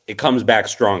 it comes back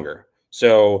stronger.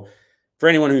 So for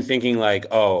anyone who's thinking like,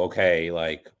 oh, okay,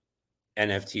 like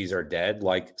NFTs are dead,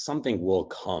 like something will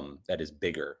come that is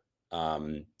bigger.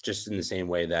 Just in the same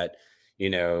way that,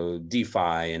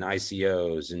 DeFi and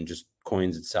ICOs and just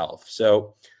coins itself.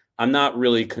 So I'm not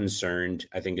really concerned.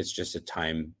 I think it's just a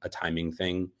timing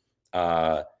thing.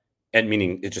 And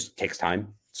meaning it just takes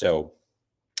time. So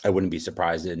I wouldn't be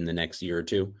surprised that in the next year or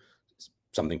two,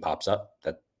 something pops up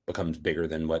that becomes bigger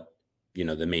than what,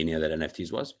 the mania that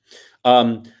NFTs was.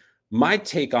 My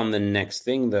take on the next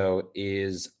thing, though,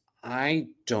 is I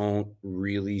don't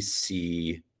really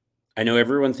see, I know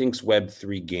everyone thinks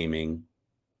Web3 gaming,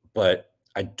 but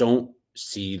I don't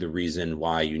see the reason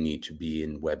why you need to be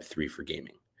in Web3 for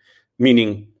gaming.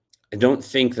 Meaning, I don't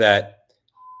think that,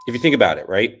 if you think about it,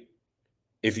 right?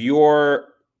 If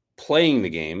you're playing the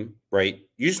game, right,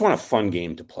 you just want a fun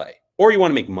game to play, or you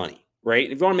want to make money,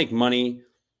 right? If you want to make money,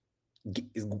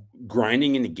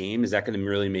 grinding in the game, is that going to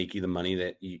really make you the money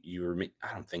that you were making?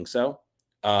 I don't think so.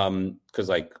 Because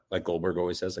like Goldberg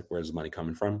always says, like, where's the money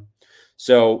coming from?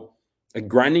 So like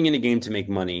grinding in a game to make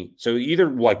money. So you either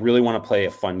like really want to play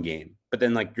a fun game, but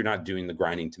then like you're not doing the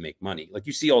grinding to make money. Like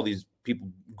you see all these people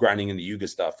grinding in the Yuga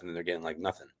stuff and then they're getting like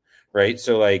nothing. Right.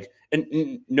 So like,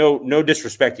 and no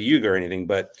disrespect to Yuga or anything,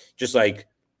 but just like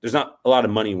there's not a lot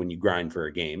of money when you grind for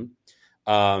a game.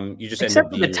 You just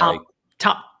except end up being for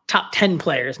the top 10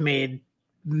 players made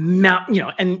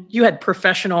and you had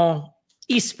professional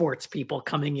esports people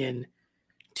coming in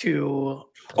to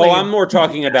play. I'm more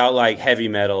talking about like heavy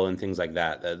metal and things like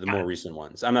that, the more recent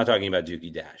ones. I'm not talking about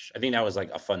Dookie Dash. I think that was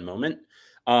like a fun moment.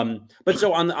 But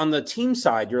so on the team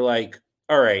side, you're like,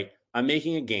 all right, I'm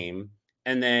making a game.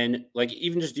 And then like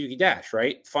even just Dookie Dash,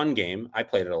 right? Fun game. I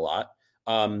played it a lot.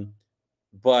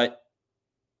 But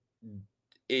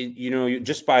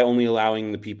just by only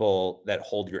allowing the people that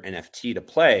hold your NFT to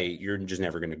play, you're just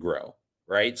never going to grow,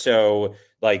 right? So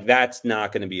like that's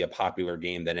not going to be a popular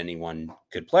game that anyone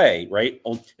could play, right?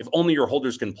 If only your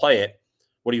holders can play it,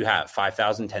 what do you have?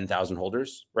 5,000, 10,000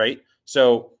 holders, right?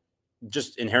 So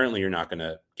just inherently you're not going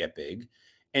to get big.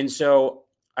 And so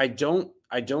I don't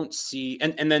see,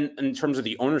 and then in terms of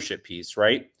the ownership piece,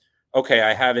 right? Okay,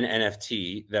 I have an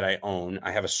NFT that I own.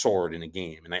 I have a sword in a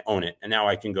game and I own it. And now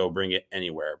I can go bring it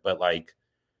anywhere. But like,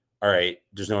 all right,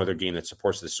 there's no other game that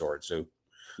supports this sword. So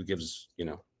who gives,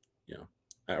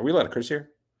 are we allowed to curse here?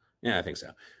 Yeah, I think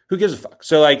so. Who gives a fuck?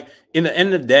 So like in the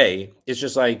end of the day, it's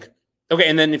just like, okay.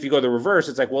 And then if you go the reverse,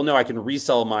 it's like, well, no, I can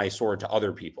resell my sword to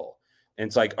other people. And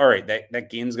it's like, all right,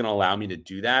 that game's going to allow me to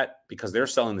do that because they're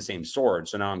selling the same sword.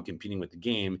 So now I'm competing with the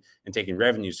game and taking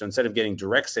revenue. So instead of getting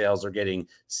direct sales or getting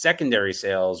secondary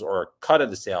sales or a cut of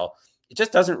the sale, it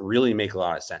just doesn't really make a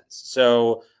lot of sense.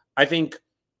 So I think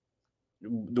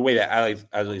the way that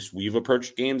at least we've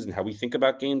approached games and how we think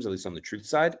about games, at least on the truth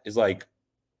side, is like,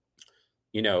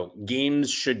 games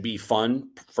should be fun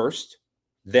first.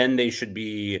 Then they should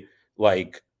be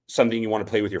like something you want to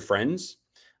play with your friends.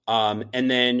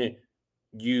 And then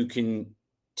you can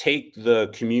take the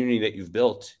community that you've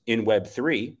built in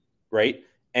Web3, right,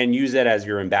 and use that as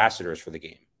your ambassadors for the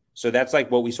game. So that's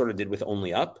like what we sort of did with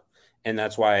Only Up. And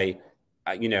that's why,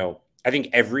 I think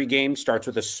every game starts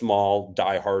with a small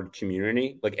diehard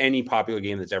community. Like any popular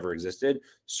game that's ever existed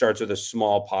starts with a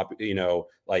small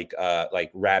like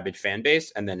rabid fan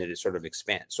base, and then it sort of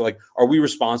expands. So like, are we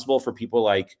responsible for people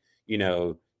like,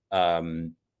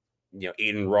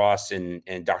 Aiden Ross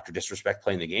and Dr. Disrespect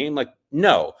playing the game? Like,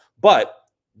 no, but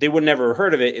they would never have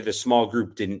heard of it if a small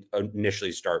group didn't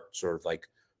initially start sort of like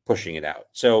pushing it out.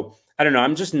 So I don't know.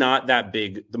 I'm just not that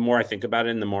big. The more I think about it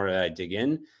and the more that I dig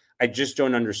in, I just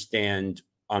don't understand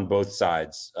on both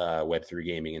sides Web3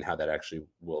 gaming and how that actually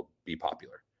will be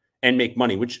popular and make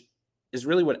money, which is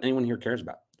really what anyone here cares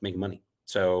about, making money.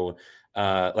 So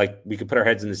like we could put our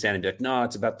heads in the sand and be like, no,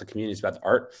 it's about the community, it's about the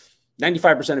art.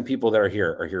 95% of people that are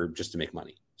here just to make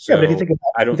money. So but if you think about,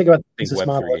 the business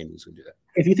model, gaming is going to do that.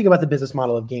 If you think about the business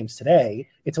model of games today,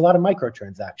 it's a lot of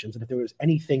microtransactions. And if there was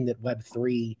anything that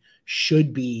Web3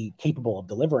 should be capable of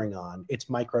delivering on, it's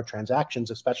microtransactions,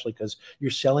 especially because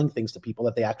you're selling things to people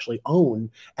that they actually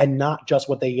own and not just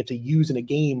what they get to use in a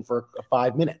game for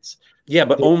 5 minutes. Yeah,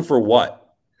 but own for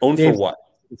what? Own for what?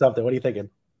 Something. What are you thinking?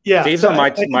 Yeah, Dave's on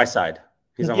my side.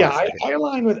 I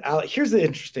align with Alex. Here's the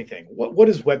interesting thing. What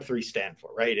does Web3 stand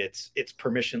for, right? It's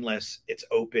permissionless, it's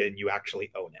open, you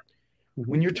actually own it.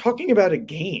 Mm-hmm. When you're talking about a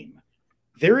game,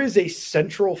 there is a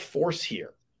central force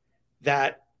here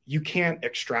that you can't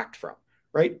extract from,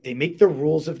 right? They make the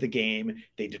rules of the game,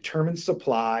 they determine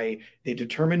supply, they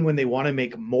determine when they want to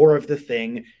make more of the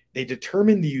thing, they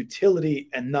determine the utility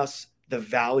and thus the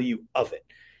value of it.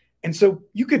 And so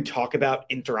you could talk about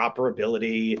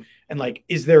interoperability and like,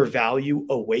 is there value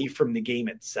away from the game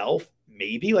itself?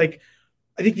 Maybe. Like,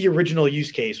 I think the original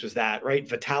use case was that, right?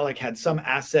 Vitalik had some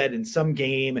asset in some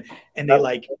game and they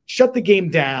like shut the game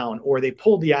down or they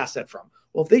pulled the asset from.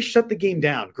 Well, if they shut the game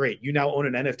down, great. You now own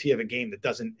an NFT of a game that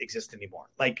doesn't exist anymore.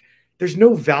 Like, there's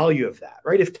no value of that,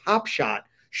 right? If Top Shot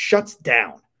shuts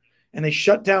down and they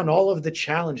shut down all of the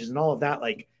challenges and all of that,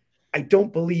 like, I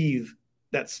don't believe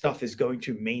that stuff is going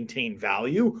to maintain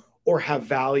value or have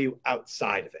value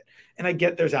outside of it. And I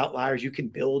get there's outliers. You can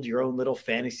build your own little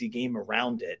fantasy game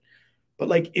around it. But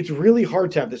like, it's really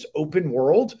hard to have this open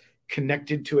world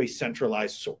connected to a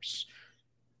centralized source.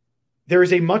 There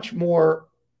is a much more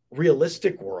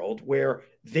realistic world where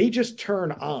they just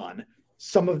turn on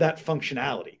some of that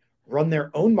functionality, run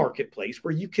their own marketplace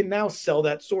where you can now sell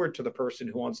that sword to the person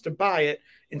who wants to buy it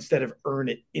instead of earn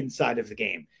it inside of the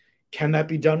game. Can that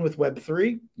be done with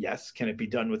Web3? Yes. Can it be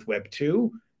done with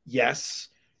Web2? Yes.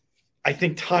 I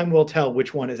think time will tell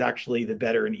which one is actually the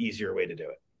better and easier way to do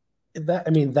it.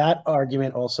 That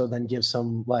argument also then gives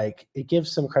some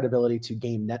credibility to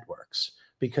game networks,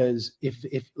 because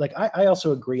if like I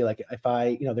also agree, like if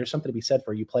there's something to be said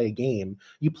for you play a game,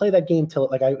 you play that game till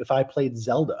if I played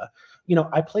Zelda,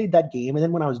 I played that game, and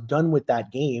then when I was done with that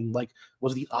game, like,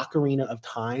 was the Ocarina of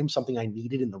Time something I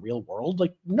needed in the real world?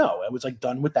 Like, no, I was like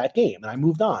done with that game and I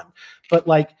moved on. But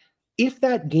like, if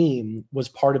that game was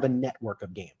part of a network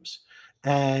of games,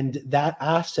 and that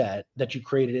asset that you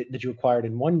created, that you acquired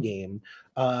in one game,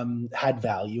 had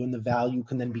value, and the value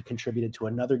can then be contributed to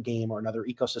another game or another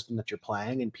ecosystem that you're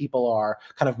playing, and people are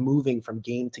kind of moving from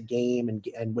game to game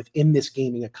and within this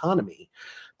gaming economy.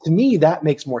 To me, that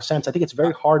makes more sense. I think it's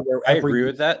very hard. I agree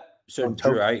with that. So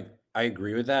Drew, I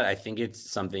agree with that. I think it's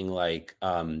something like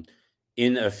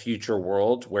in a future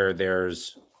world where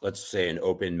there's, let's say, an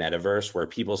open metaverse where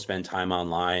people spend time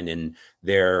online and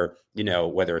they're,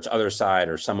 whether it's Other Side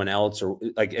or someone else, or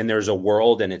like, and there's a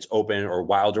world and it's open, or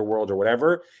Wilder World or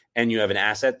whatever, and you have an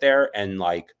asset there and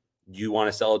like you want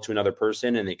to sell it to another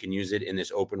person and they can use it in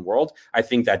this open world. I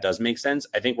think that does make sense.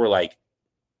 I think we're like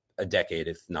a decade,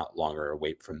 if not longer,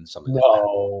 away from something like that.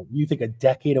 No, you think a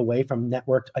decade away from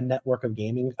a network of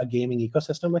gaming, a gaming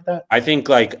ecosystem like that? I think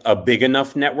like a big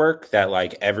enough network that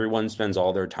like everyone spends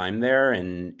all their time there,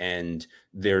 and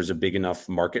there's a big enough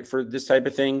market for this type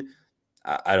of thing.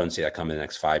 I don't see that coming in the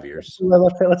next 5 years.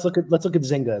 Let's look at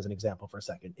Zynga as an example for a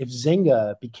second. If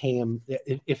Zynga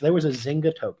if there was a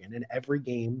Zynga token in every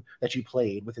game that you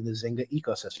played within the Zynga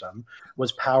ecosystem,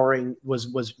 was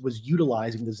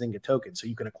utilizing the Zynga token, so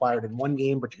you can acquire it in one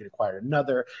game, but you can acquire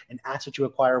another. An asset you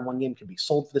acquire in one game can be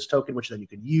sold for this token, which then you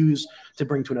could use to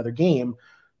bring to another game.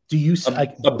 Do you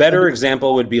a better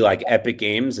example would be like Epic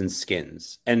Games and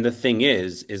skins? And the thing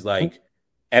is like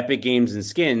Epic Games and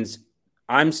skins.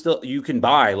 You can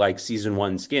buy like season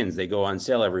 1 skins. They go on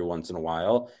sale every once in a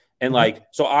while. And like,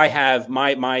 so I have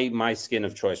my skin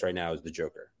of choice right now is the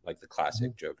Joker, like the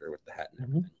classic Joker with the hat and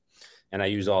everything. And I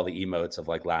use all the emotes of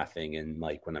like laughing and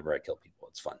like whenever I kill people,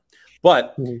 it's fun.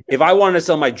 But if I want to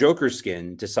sell my Joker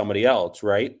skin to somebody else,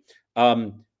 right?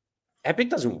 Epic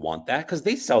doesn't want that because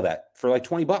they sell that for like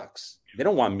 $20. They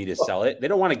don't want me to sell it. They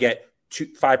don't want to get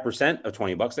 5% of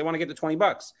 $20. They want to get the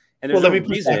 $20. And let me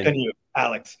put that on you,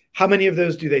 Alex. How many of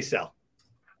those do they sell?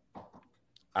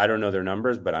 I don't know their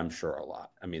numbers, but I'm sure a lot.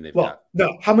 I mean,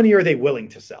 no. How many are they willing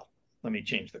to sell? Let me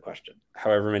change the question.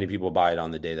 However many people buy it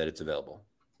on the day that it's available.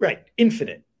 Right.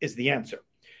 Infinite is the answer.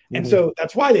 And so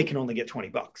that's why they can only get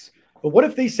 $20. But what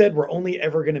if they said we're only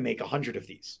ever going to make 100 of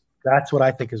these? That's what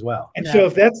I think as well. And so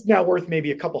if that's now worth maybe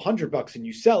a couple $100 and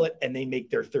you sell it and they make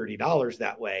their $30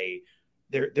 that way,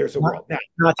 there's a world.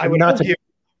 Now, I would argue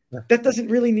that doesn't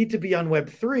really need to be on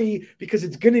Web3 because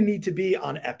it's going to need to be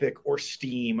on Epic or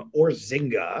Steam or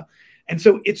Zynga. And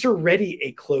so it's already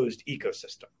a closed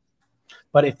ecosystem.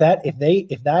 But if there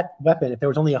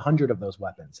was only 100 of those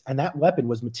weapons, and that weapon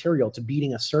was material to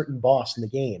beating a certain boss in the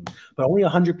game, but only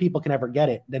 100 people can ever get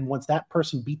it, then once that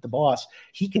person beat the boss,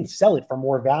 he can sell it for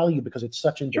more value because it's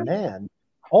such in demand.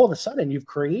 All of a sudden, you've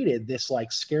created this like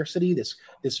scarcity, this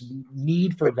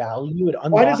need for value.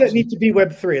 Why does that need to be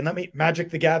Web3? And Magic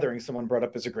the Gathering, someone brought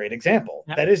up as a great example.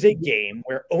 Yep. That is a game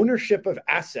where ownership of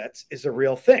assets is a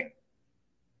real thing.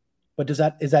 But is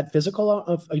that physical?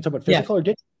 Are you talking about physical or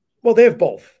digital? Well, they have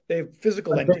both. They have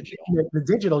physical and digital. The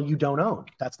digital you don't own.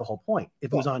 That's the whole point.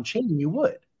 If it was on chain, you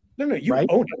would. No, you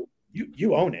own it.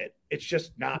 You own it. It's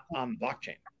just not on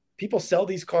blockchain. People sell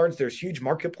these cards. There's huge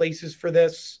marketplaces for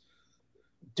this.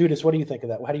 Dudis, what do you think of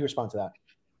that? How do you respond to that?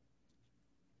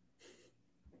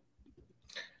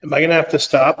 Am I going to have to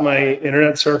stop my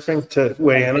internet surfing to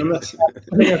weigh in on this?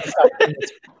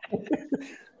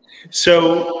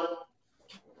 So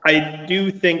I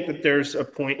do think that there's a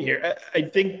point here. I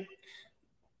think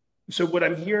so. What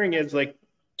I'm hearing is like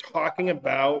talking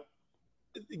about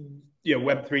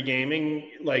Web3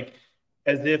 gaming, like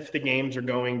as if the games are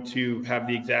going to have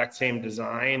the exact same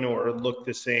design or look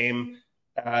the same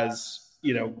as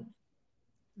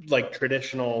like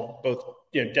traditional both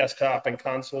desktop and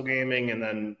console gaming, and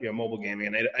then mobile gaming.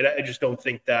 And I just don't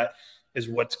think that is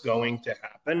what's going to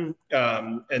happen.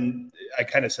 And I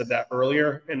kind of said that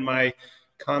earlier in my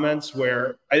comments,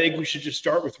 where I think we should just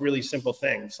start with really simple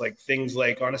things, like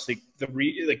honestly,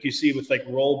 like you see with like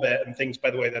Rollbit and things, by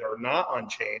the way, that are not on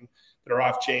chain, that are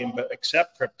off chain, but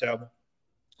accept crypto.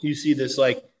 You see this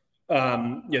like,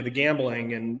 the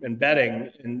gambling and betting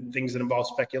and things that involve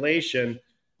speculation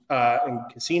and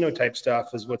casino type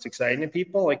stuff is what's exciting to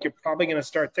people. Like you're probably going to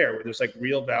start there where there's like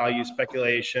real value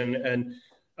speculation. And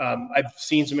I've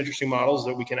seen some interesting models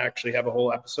that we can actually have a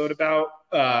whole episode about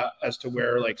as to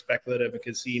where like speculative and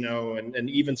casino and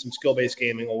even some skill-based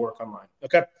gaming will work online.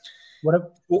 Okay.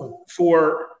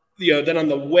 Then on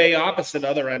the way opposite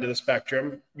other end of the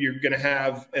spectrum, you're going to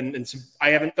have, and some, I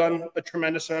haven't done a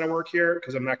tremendous amount of work here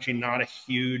because I'm actually not a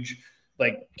huge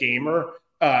like gamer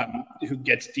who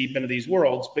gets deep into these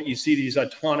worlds, but you see these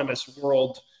autonomous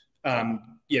world,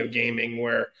 gaming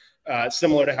where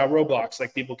similar to how Roblox,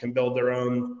 like people can build their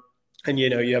own, and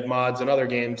you have mods and other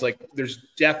games. Like there's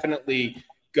definitely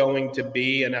going to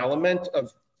be an element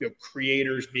of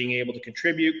creators being able to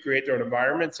contribute, create their own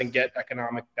environments, and get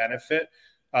economic benefit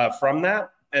from that.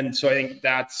 And so I think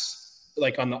that's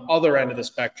like on the other end of the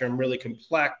spectrum, really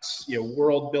complex,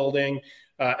 world building,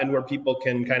 and where people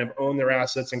can kind of own their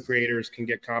assets and creators can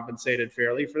get compensated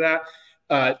fairly for that.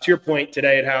 To your point,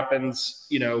 today it happens,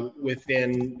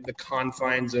 within the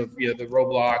confines of the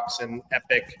Roblox and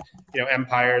Epic,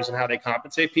 empires and how they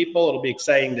compensate people. It'll be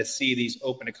exciting to see these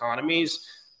open economies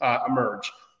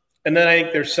emerge. And then I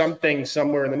think there's something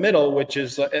somewhere in the middle, which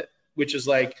is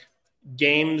like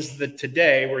games that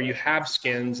today where you have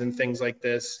skins and things like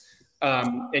this,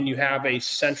 and you have a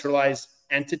centralized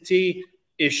entity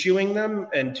issuing them.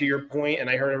 And to your point, and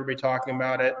I heard everybody talking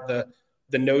about it,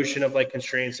 the notion of like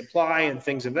constrained supply and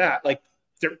things of that, like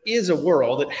there is a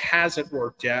world that hasn't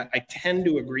worked yet. I tend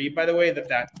to agree, by the way,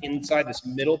 that inside this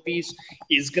middle piece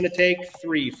is going to take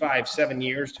 3, 5, 7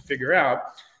 years to figure out,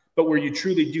 but where you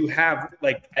truly do have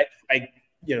like,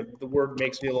 the word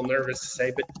makes me a little nervous to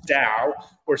say, but DAO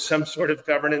or some sort of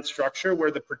governance structure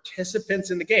where the participants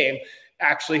in the game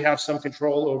actually have some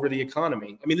control over the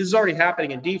economy. I mean, this is already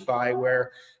happening in DeFi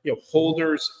where,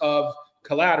 holders of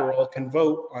collateral can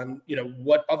vote on,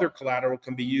 what other collateral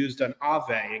can be used on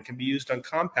Aave and can be used on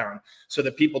Compound so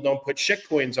that people don't put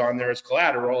shitcoins on there as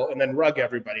collateral and then rug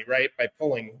everybody, right? By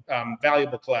pulling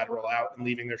valuable collateral out and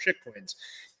leaving their shitcoins.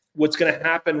 What's going to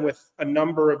happen with a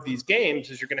number of these games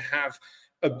is you're going to have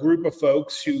a group of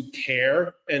folks who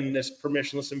care in this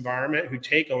permissionless environment, who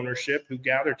take ownership, who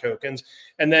gather tokens,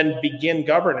 and then begin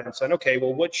governance on, okay,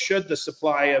 well, what should the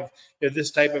supply of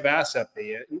this type of asset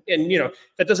be? And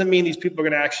that doesn't mean these people are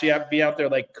going to actually be out there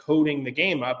like coding the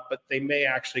game up, but they may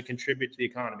actually contribute to the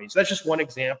economy. So that's just one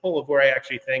example of where I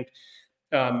actually think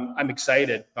I'm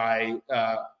excited by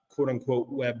quote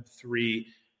unquote Web3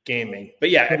 gaming.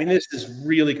 But yeah, I mean, this is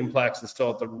really complex and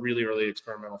still at the really early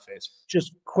experimental phase.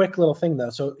 Just quick little thing though.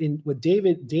 So with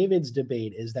David's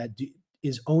debate is that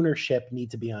is ownership need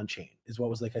to be on chain is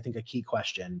what was like, I think a key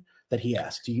question that he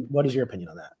asked. What is your opinion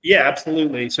on that? Yeah,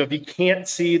 absolutely. So if you can't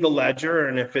see the ledger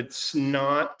and if it's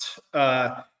not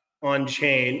on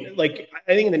chain, like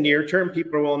I think in the near term,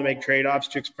 people are willing to make trade-offs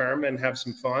to experiment and have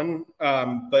some fun.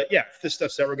 But yeah, if this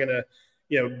stuff's ever going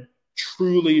to,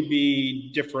 truly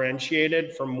be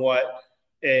differentiated from what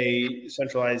a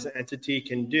centralized entity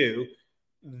can do,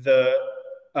 the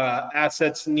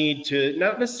assets need to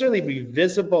not necessarily be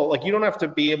visible. Like you don't have to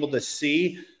be able to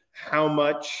see how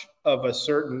much of a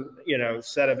certain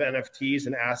set of NFTs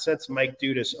and assets Mike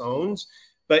Dudas owns,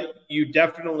 but you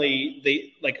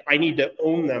definitely I need to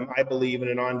own them, I believe, in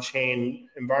an on-chain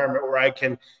environment where I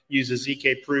can use a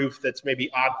ZK proof that's maybe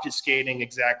obfuscating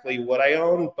exactly what I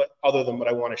own, but other than what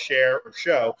I want to share or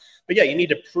show. But yeah, you need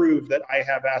to prove that I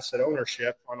have asset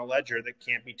ownership on a ledger that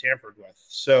can't be tampered with.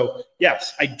 So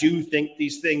yes, I do think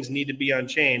these things need to be on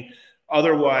chain.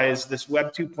 Otherwise, this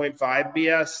Web 2.5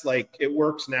 BS, like it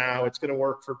works now, it's going to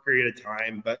work for a period of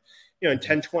time. But in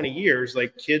 10, 20 years,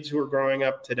 like kids who are growing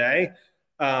up today,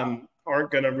 aren't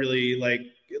going to really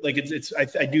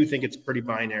I do think it's pretty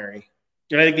binary.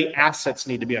 And I think the assets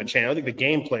need to be on chain. I don't think the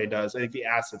gameplay does. I think the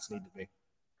assets need to be.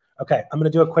 Okay, I'm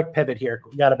going to do a quick pivot here.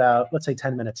 We got about, let's say,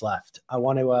 10 minutes left. I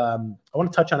want to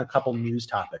touch on a couple news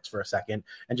topics for a second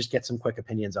and just get some quick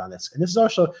opinions on this. And this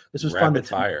was fun. Rapid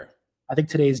fire. I think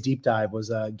today's deep dive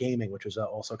was gaming, which was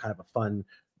also kind of a fun,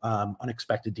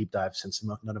 unexpected deep dive since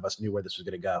none of us knew where this was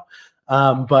going to go.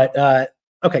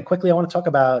 Okay, quickly, I want to talk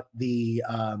about the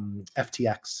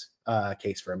FTX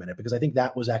case for a minute, because I think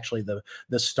that was actually the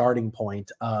starting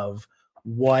point of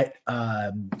what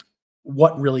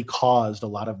really caused a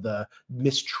lot of the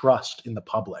mistrust in the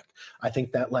public. I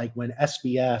think that like when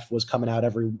SBF was coming out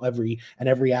every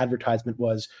advertisement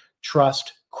was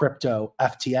trust crypto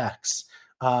FTX.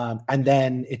 And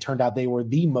then it turned out they were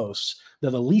the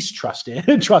least trusted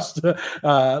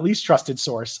least trusted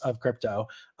source of crypto.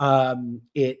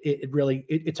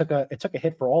 It took a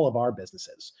hit for all of our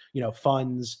businesses,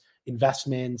 funds,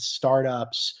 investments,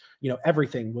 startups,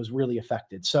 everything was really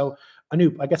affected. So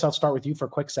Anoop, I guess I'll start with you for a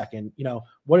quick second.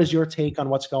 What is your take on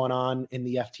what's going on in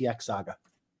the FTX saga?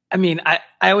 I mean, I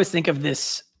always think of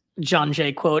this John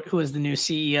Jay quote, who is the new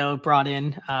CEO brought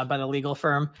in by the legal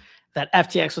firm, that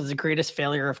FTX was the greatest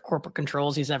failure of corporate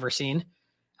controls he's ever seen.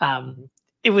 We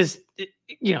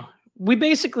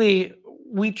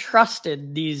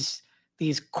trusted these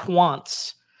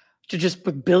quants to just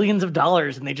put billions of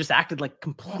dollars, and they just acted like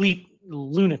complete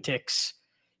lunatics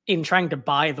in trying to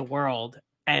buy the world,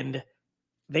 and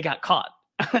they got caught.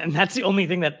 And that's the only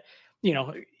thing that,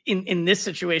 in this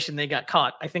situation, they got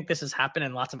caught. I think this has happened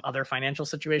in lots of other financial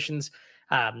situations,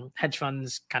 hedge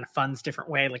funds, kind of funds, different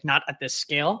way, like not at this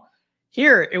scale.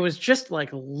 Here, it was just like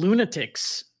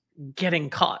lunatics getting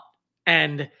caught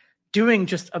and doing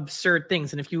just absurd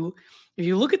things. And if you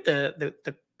look at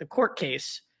the court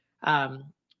case,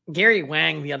 Gary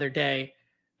Wang the other day,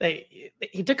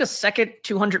 he took a second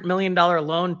 $200 million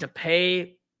loan to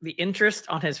pay the interest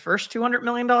on his first $200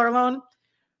 million loan.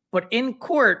 But in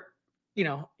court,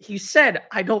 he said,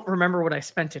 I don't remember what I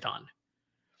spent it on.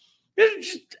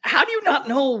 How do you not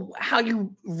know how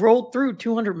you rolled through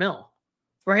 200 mil?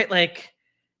 Right? Like,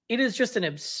 it is just an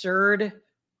absurd,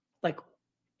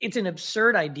 it's an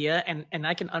absurd idea. And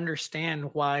I can understand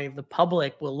why the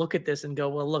public will look at this and go,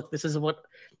 well, look, this is what,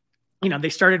 they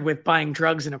started with buying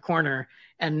drugs in a corner,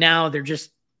 and now they're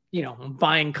just,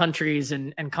 buying countries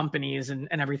and companies and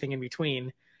everything in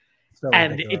between. So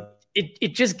and it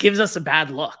just gives us a bad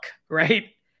look, right?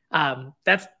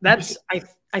 That's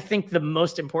I think the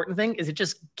most important thing is it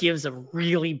just gives a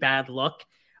really bad look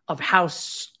of how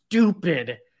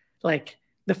stupid, like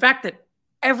the fact that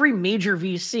every major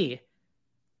VC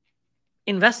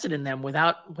invested in them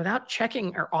without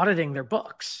checking or auditing their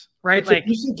books, right? Like,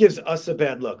 usually gives us a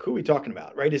bad look. Who are we talking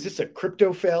about, right? Is this a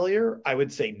crypto failure? I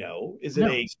would say no. Is it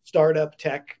a startup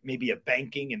tech, maybe a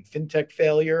banking and fintech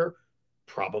failure?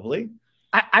 Probably.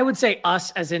 I would say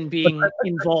us, as in being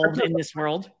involved in this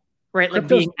world, right? Like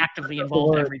being actively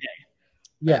involved every day.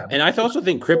 Yeah, and I also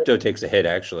think crypto takes a hit.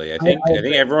 Actually, I think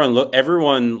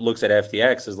everyone looks at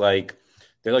FTX as like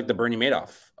they're like the Bernie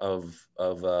Madoff of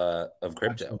crypto.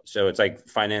 Absolutely. So it's like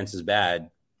finance is bad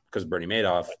because Bernie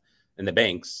Madoff, and the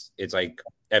banks. It's like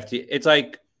It's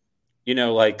like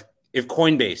like if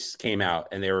Coinbase came out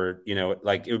and they were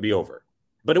like it would be over,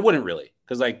 but it wouldn't really,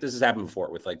 because like this has happened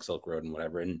before with like Silk Road and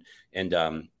whatever and Mt.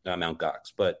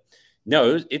 Gox. But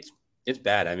no, it's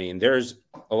bad. I mean, there's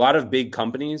a lot of big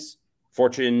companies,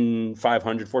 Fortune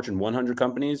 500, Fortune 100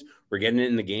 companies were getting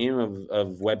in the game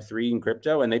of Web3 and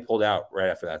crypto, and they pulled out right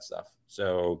after that stuff.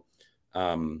 So,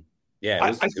 yeah,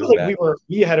 I feel like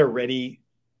we had already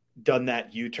done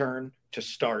that U-turn to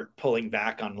start pulling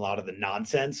back on a lot of the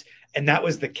nonsense, and that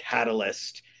was the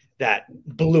catalyst that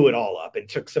blew it all up and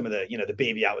took some of the the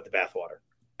baby out with the bathwater.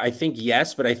 I think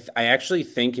yes, but I actually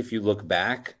think if you look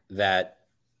back that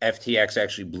FTX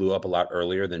actually blew up a lot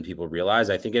earlier than people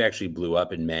realize. I think it actually blew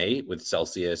up in May with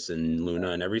Celsius and Luna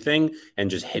and everything,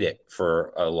 and just hit it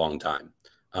for a long time.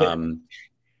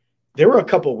 There were a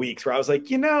couple weeks where I was like,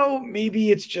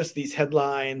 maybe it's just these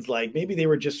headlines. Like maybe they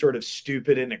were just sort of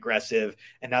stupid and aggressive.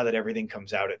 And now that everything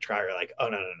comes out at trial, you're like, oh,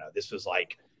 no. This was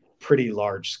like pretty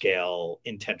large scale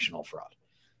intentional fraud.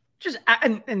 Just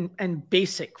and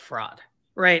basic fraud,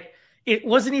 right? It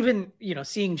wasn't even,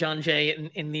 seeing John Jay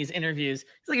in these interviews.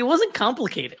 It's like, it wasn't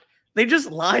complicated. They just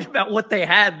lied about what they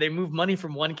had. They moved money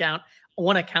from one account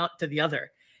to the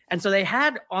other. And so they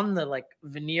had on the like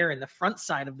veneer and the front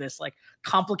side of this, like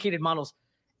complicated models,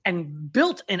 and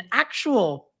built an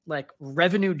actual like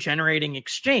revenue generating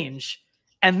exchange,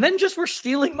 and then just were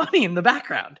stealing money in the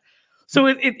background. So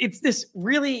it's this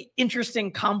really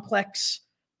interesting, complex,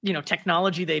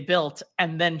 technology they built,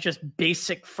 and then just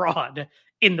basic fraud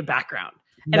in the background.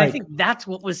 And right. I think that's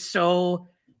what was so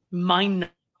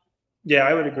Yeah,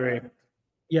 I would agree.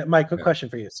 Yeah, Mike, good question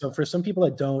for you. So for some people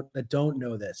that don't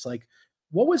know this, like,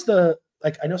 what was the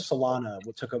like? I know Solana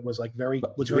was like very.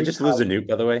 Did we just lose a nuke?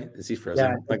 By the way, is he frozen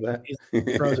Yeah, like that?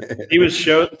 he's frozen. He was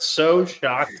so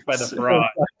shocked by the fraud.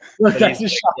 Look, But that's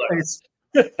he's his like, shock look, face.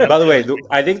 By the way,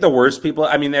 I think the worst people.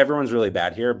 I mean, everyone's really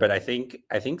bad here, but I think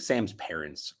Sam's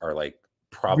parents are like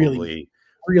probably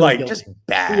Really like guilty. just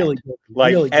bad, Really guilty.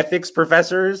 like Really guilty. ethics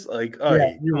professors. Like, oh,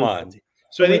 Yeah, come really on. guilty.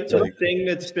 So I think So- the thing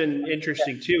that's been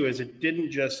interesting too is it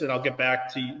didn't just, and I'll get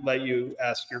back to let you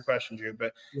ask your question, Drew,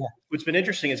 but Yeah. what's been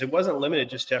interesting is it wasn't limited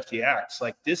just to FTX.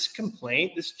 Like this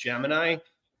complaint, this Gemini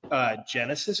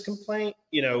Genesis complaint,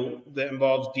 that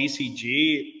involves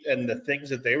DCG and the things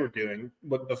that they were doing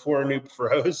before Anoop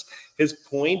froze, his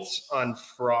points on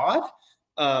fraud,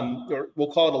 or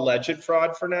we'll call it alleged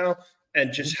fraud for now,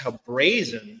 and just how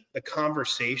brazen the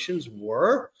conversations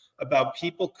were about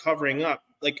people covering up.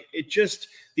 Like it just,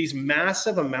 these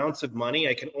massive amounts of money,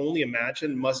 I can only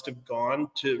imagine must have gone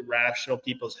to rational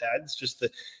people's heads, just the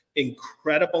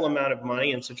incredible amount of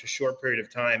money in such a short period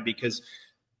of time, because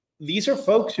these are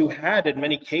folks who had, in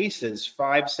many cases,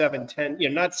 5, 7, 10,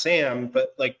 not Sam,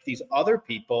 but like these other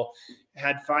people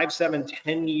had 5, 7,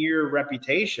 10-year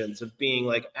reputations of being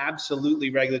like absolutely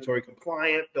regulatory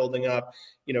compliant, building up,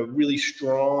 really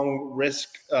strong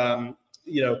risk,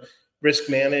 risk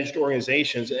managed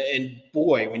organizations. And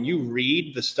boy, when you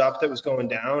read the stuff that was going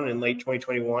down in late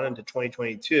 2021 into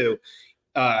 2022,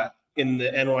 in the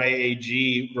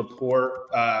NYAG report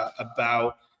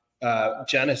about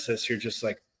Genesis, you're just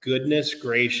like, goodness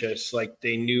gracious, like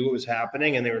they knew what was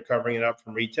happening and they were covering it up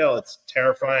from retail. It's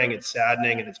terrifying, it's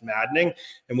saddening, and it's maddening,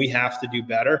 and we have to do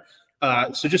better.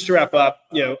 So just to wrap up,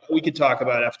 we could talk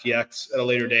about FTX at a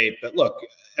later date, but look,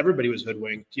 everybody was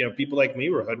hoodwinked. People like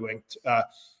me were hoodwinked.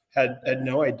 Had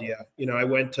no idea. I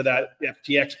went to that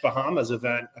FTX Bahamas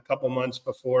event a couple months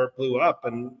before it blew up,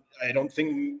 and I don't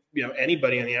think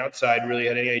anybody on the outside really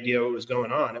had any idea what was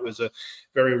going on. It was a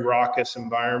very raucous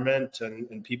environment,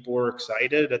 and people were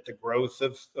excited at the growth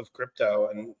of crypto.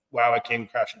 And wow, it came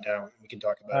crashing down. We can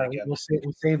talk about it again.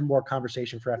 We'll save more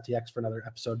conversation for FTX for another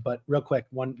episode. But real quick,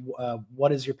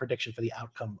 what is your prediction for the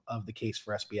outcome of the case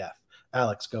for SBF?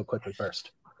 Alex, go quickly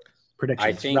first. Predictions.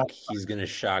 I think he's going to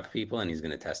shock people and he's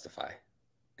going to testify,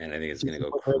 and I think it's going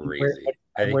to go crazy.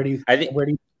 Where do you think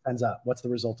it ends up? What's the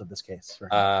result of this case? He's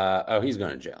going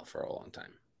to jail for a long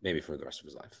time, maybe for the rest of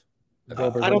his life.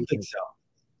 I don't think so.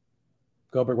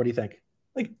 Goldberg, what do you think?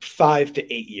 Like 5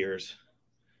 to 8 years.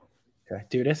 Okay,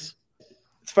 Dudas.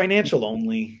 It's financial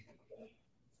only.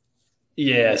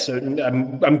 Yeah, so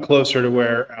I'm closer to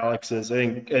where Alex is.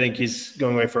 I think he's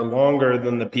going away for longer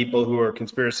than the people who are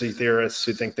conspiracy theorists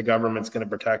who think the government's going to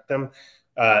protect them.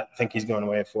 I think he's going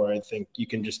away for. I think you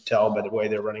can just tell by the way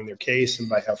they're running their case and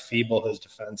by how feeble his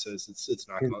defense is. It's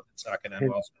not going to end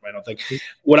well for him, I don't think.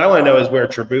 What I want to know is where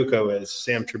Trabucco is.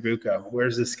 Sam Trabucco.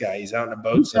 Where's this guy? He's out in a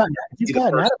boat. He's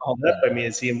gotten out of it. I mean,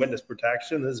 is he in witness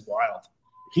protection? This is wild.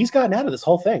 He's gotten out of this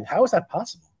whole thing. How is that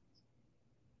possible?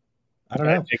 I don't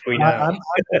know. I think we know.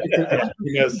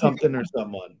 He knows something or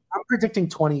someone. I'm predicting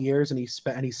 20 years, and he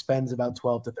spends about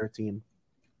 12 to 13.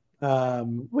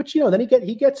 Which then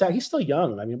he gets out. He's still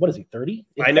young. I mean, what is he? 30?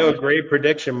 I know a great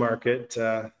prediction market.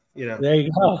 There you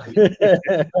go.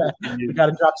 We got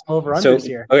to drop some over unders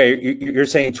here. Okay, you're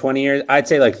saying 20 years. I'd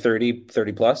say like 30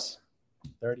 plus.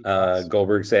 30 plus.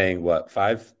 Goldberg saying what?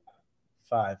 5?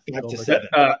 5 to 7.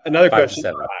 Another 5 to question: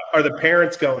 7. Are the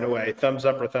parents going away? Thumbs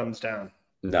up or thumbs down?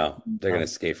 No, they're going to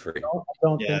skate free. I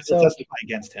don't think so. so. Testify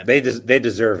against him. They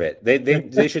deserve it.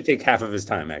 They should take half of his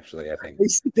time. Actually, I think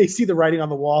They see the writing on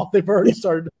the wall. They've already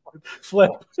started to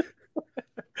flip.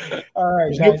 All right,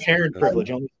 There's no guys. parent privilege,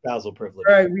 only spousal privilege.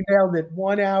 All right, we nailed it.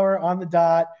 1 hour on the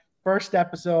dot. First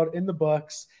episode in the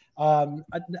books. I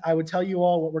would tell you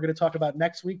all what we're going to talk about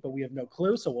next week, but we have no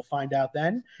clue, so we'll find out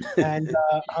then. And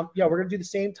we're going to do the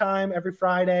same time every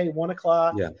Friday, 1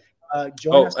 o'clock. Yeah.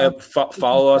 Join us.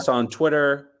 Follow us on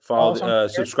Twitter. Follow us on Twitter.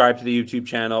 Subscribe to the YouTube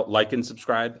channel. Like and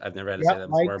subscribe. I've never had to say that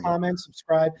before. Like, comment,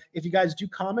 subscribe. If you guys do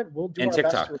comment, we'll do and our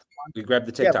TikTok. best to respond. We grabbed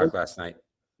the TikTok last night.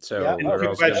 So Yeah. And we're quick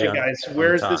also gonna be question, on- guys. on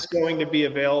Where is TikTok. this going to be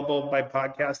available by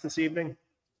podcast this evening?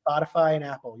 Spotify and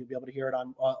Apple. You'll be able to hear it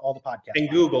on all the podcasts. And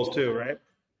Google too, right?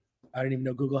 I didn't even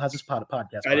know Google has this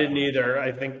podcast. I didn't either.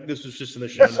 I think this was just in the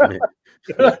show notes.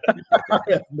 I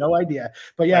have no idea.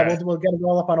 But yeah, All right. we'll get it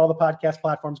all up on all the podcast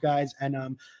platforms, guys.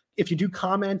 And if you do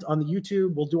comment on the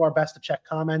YouTube, we'll do our best to check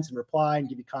comments and reply and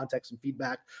give you context and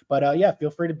feedback. But yeah, feel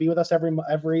free to be with us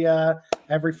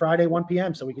every Friday, 1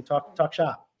 p.m. so we can talk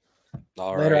shop.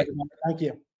 All Later, right. everyone. Thank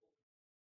you.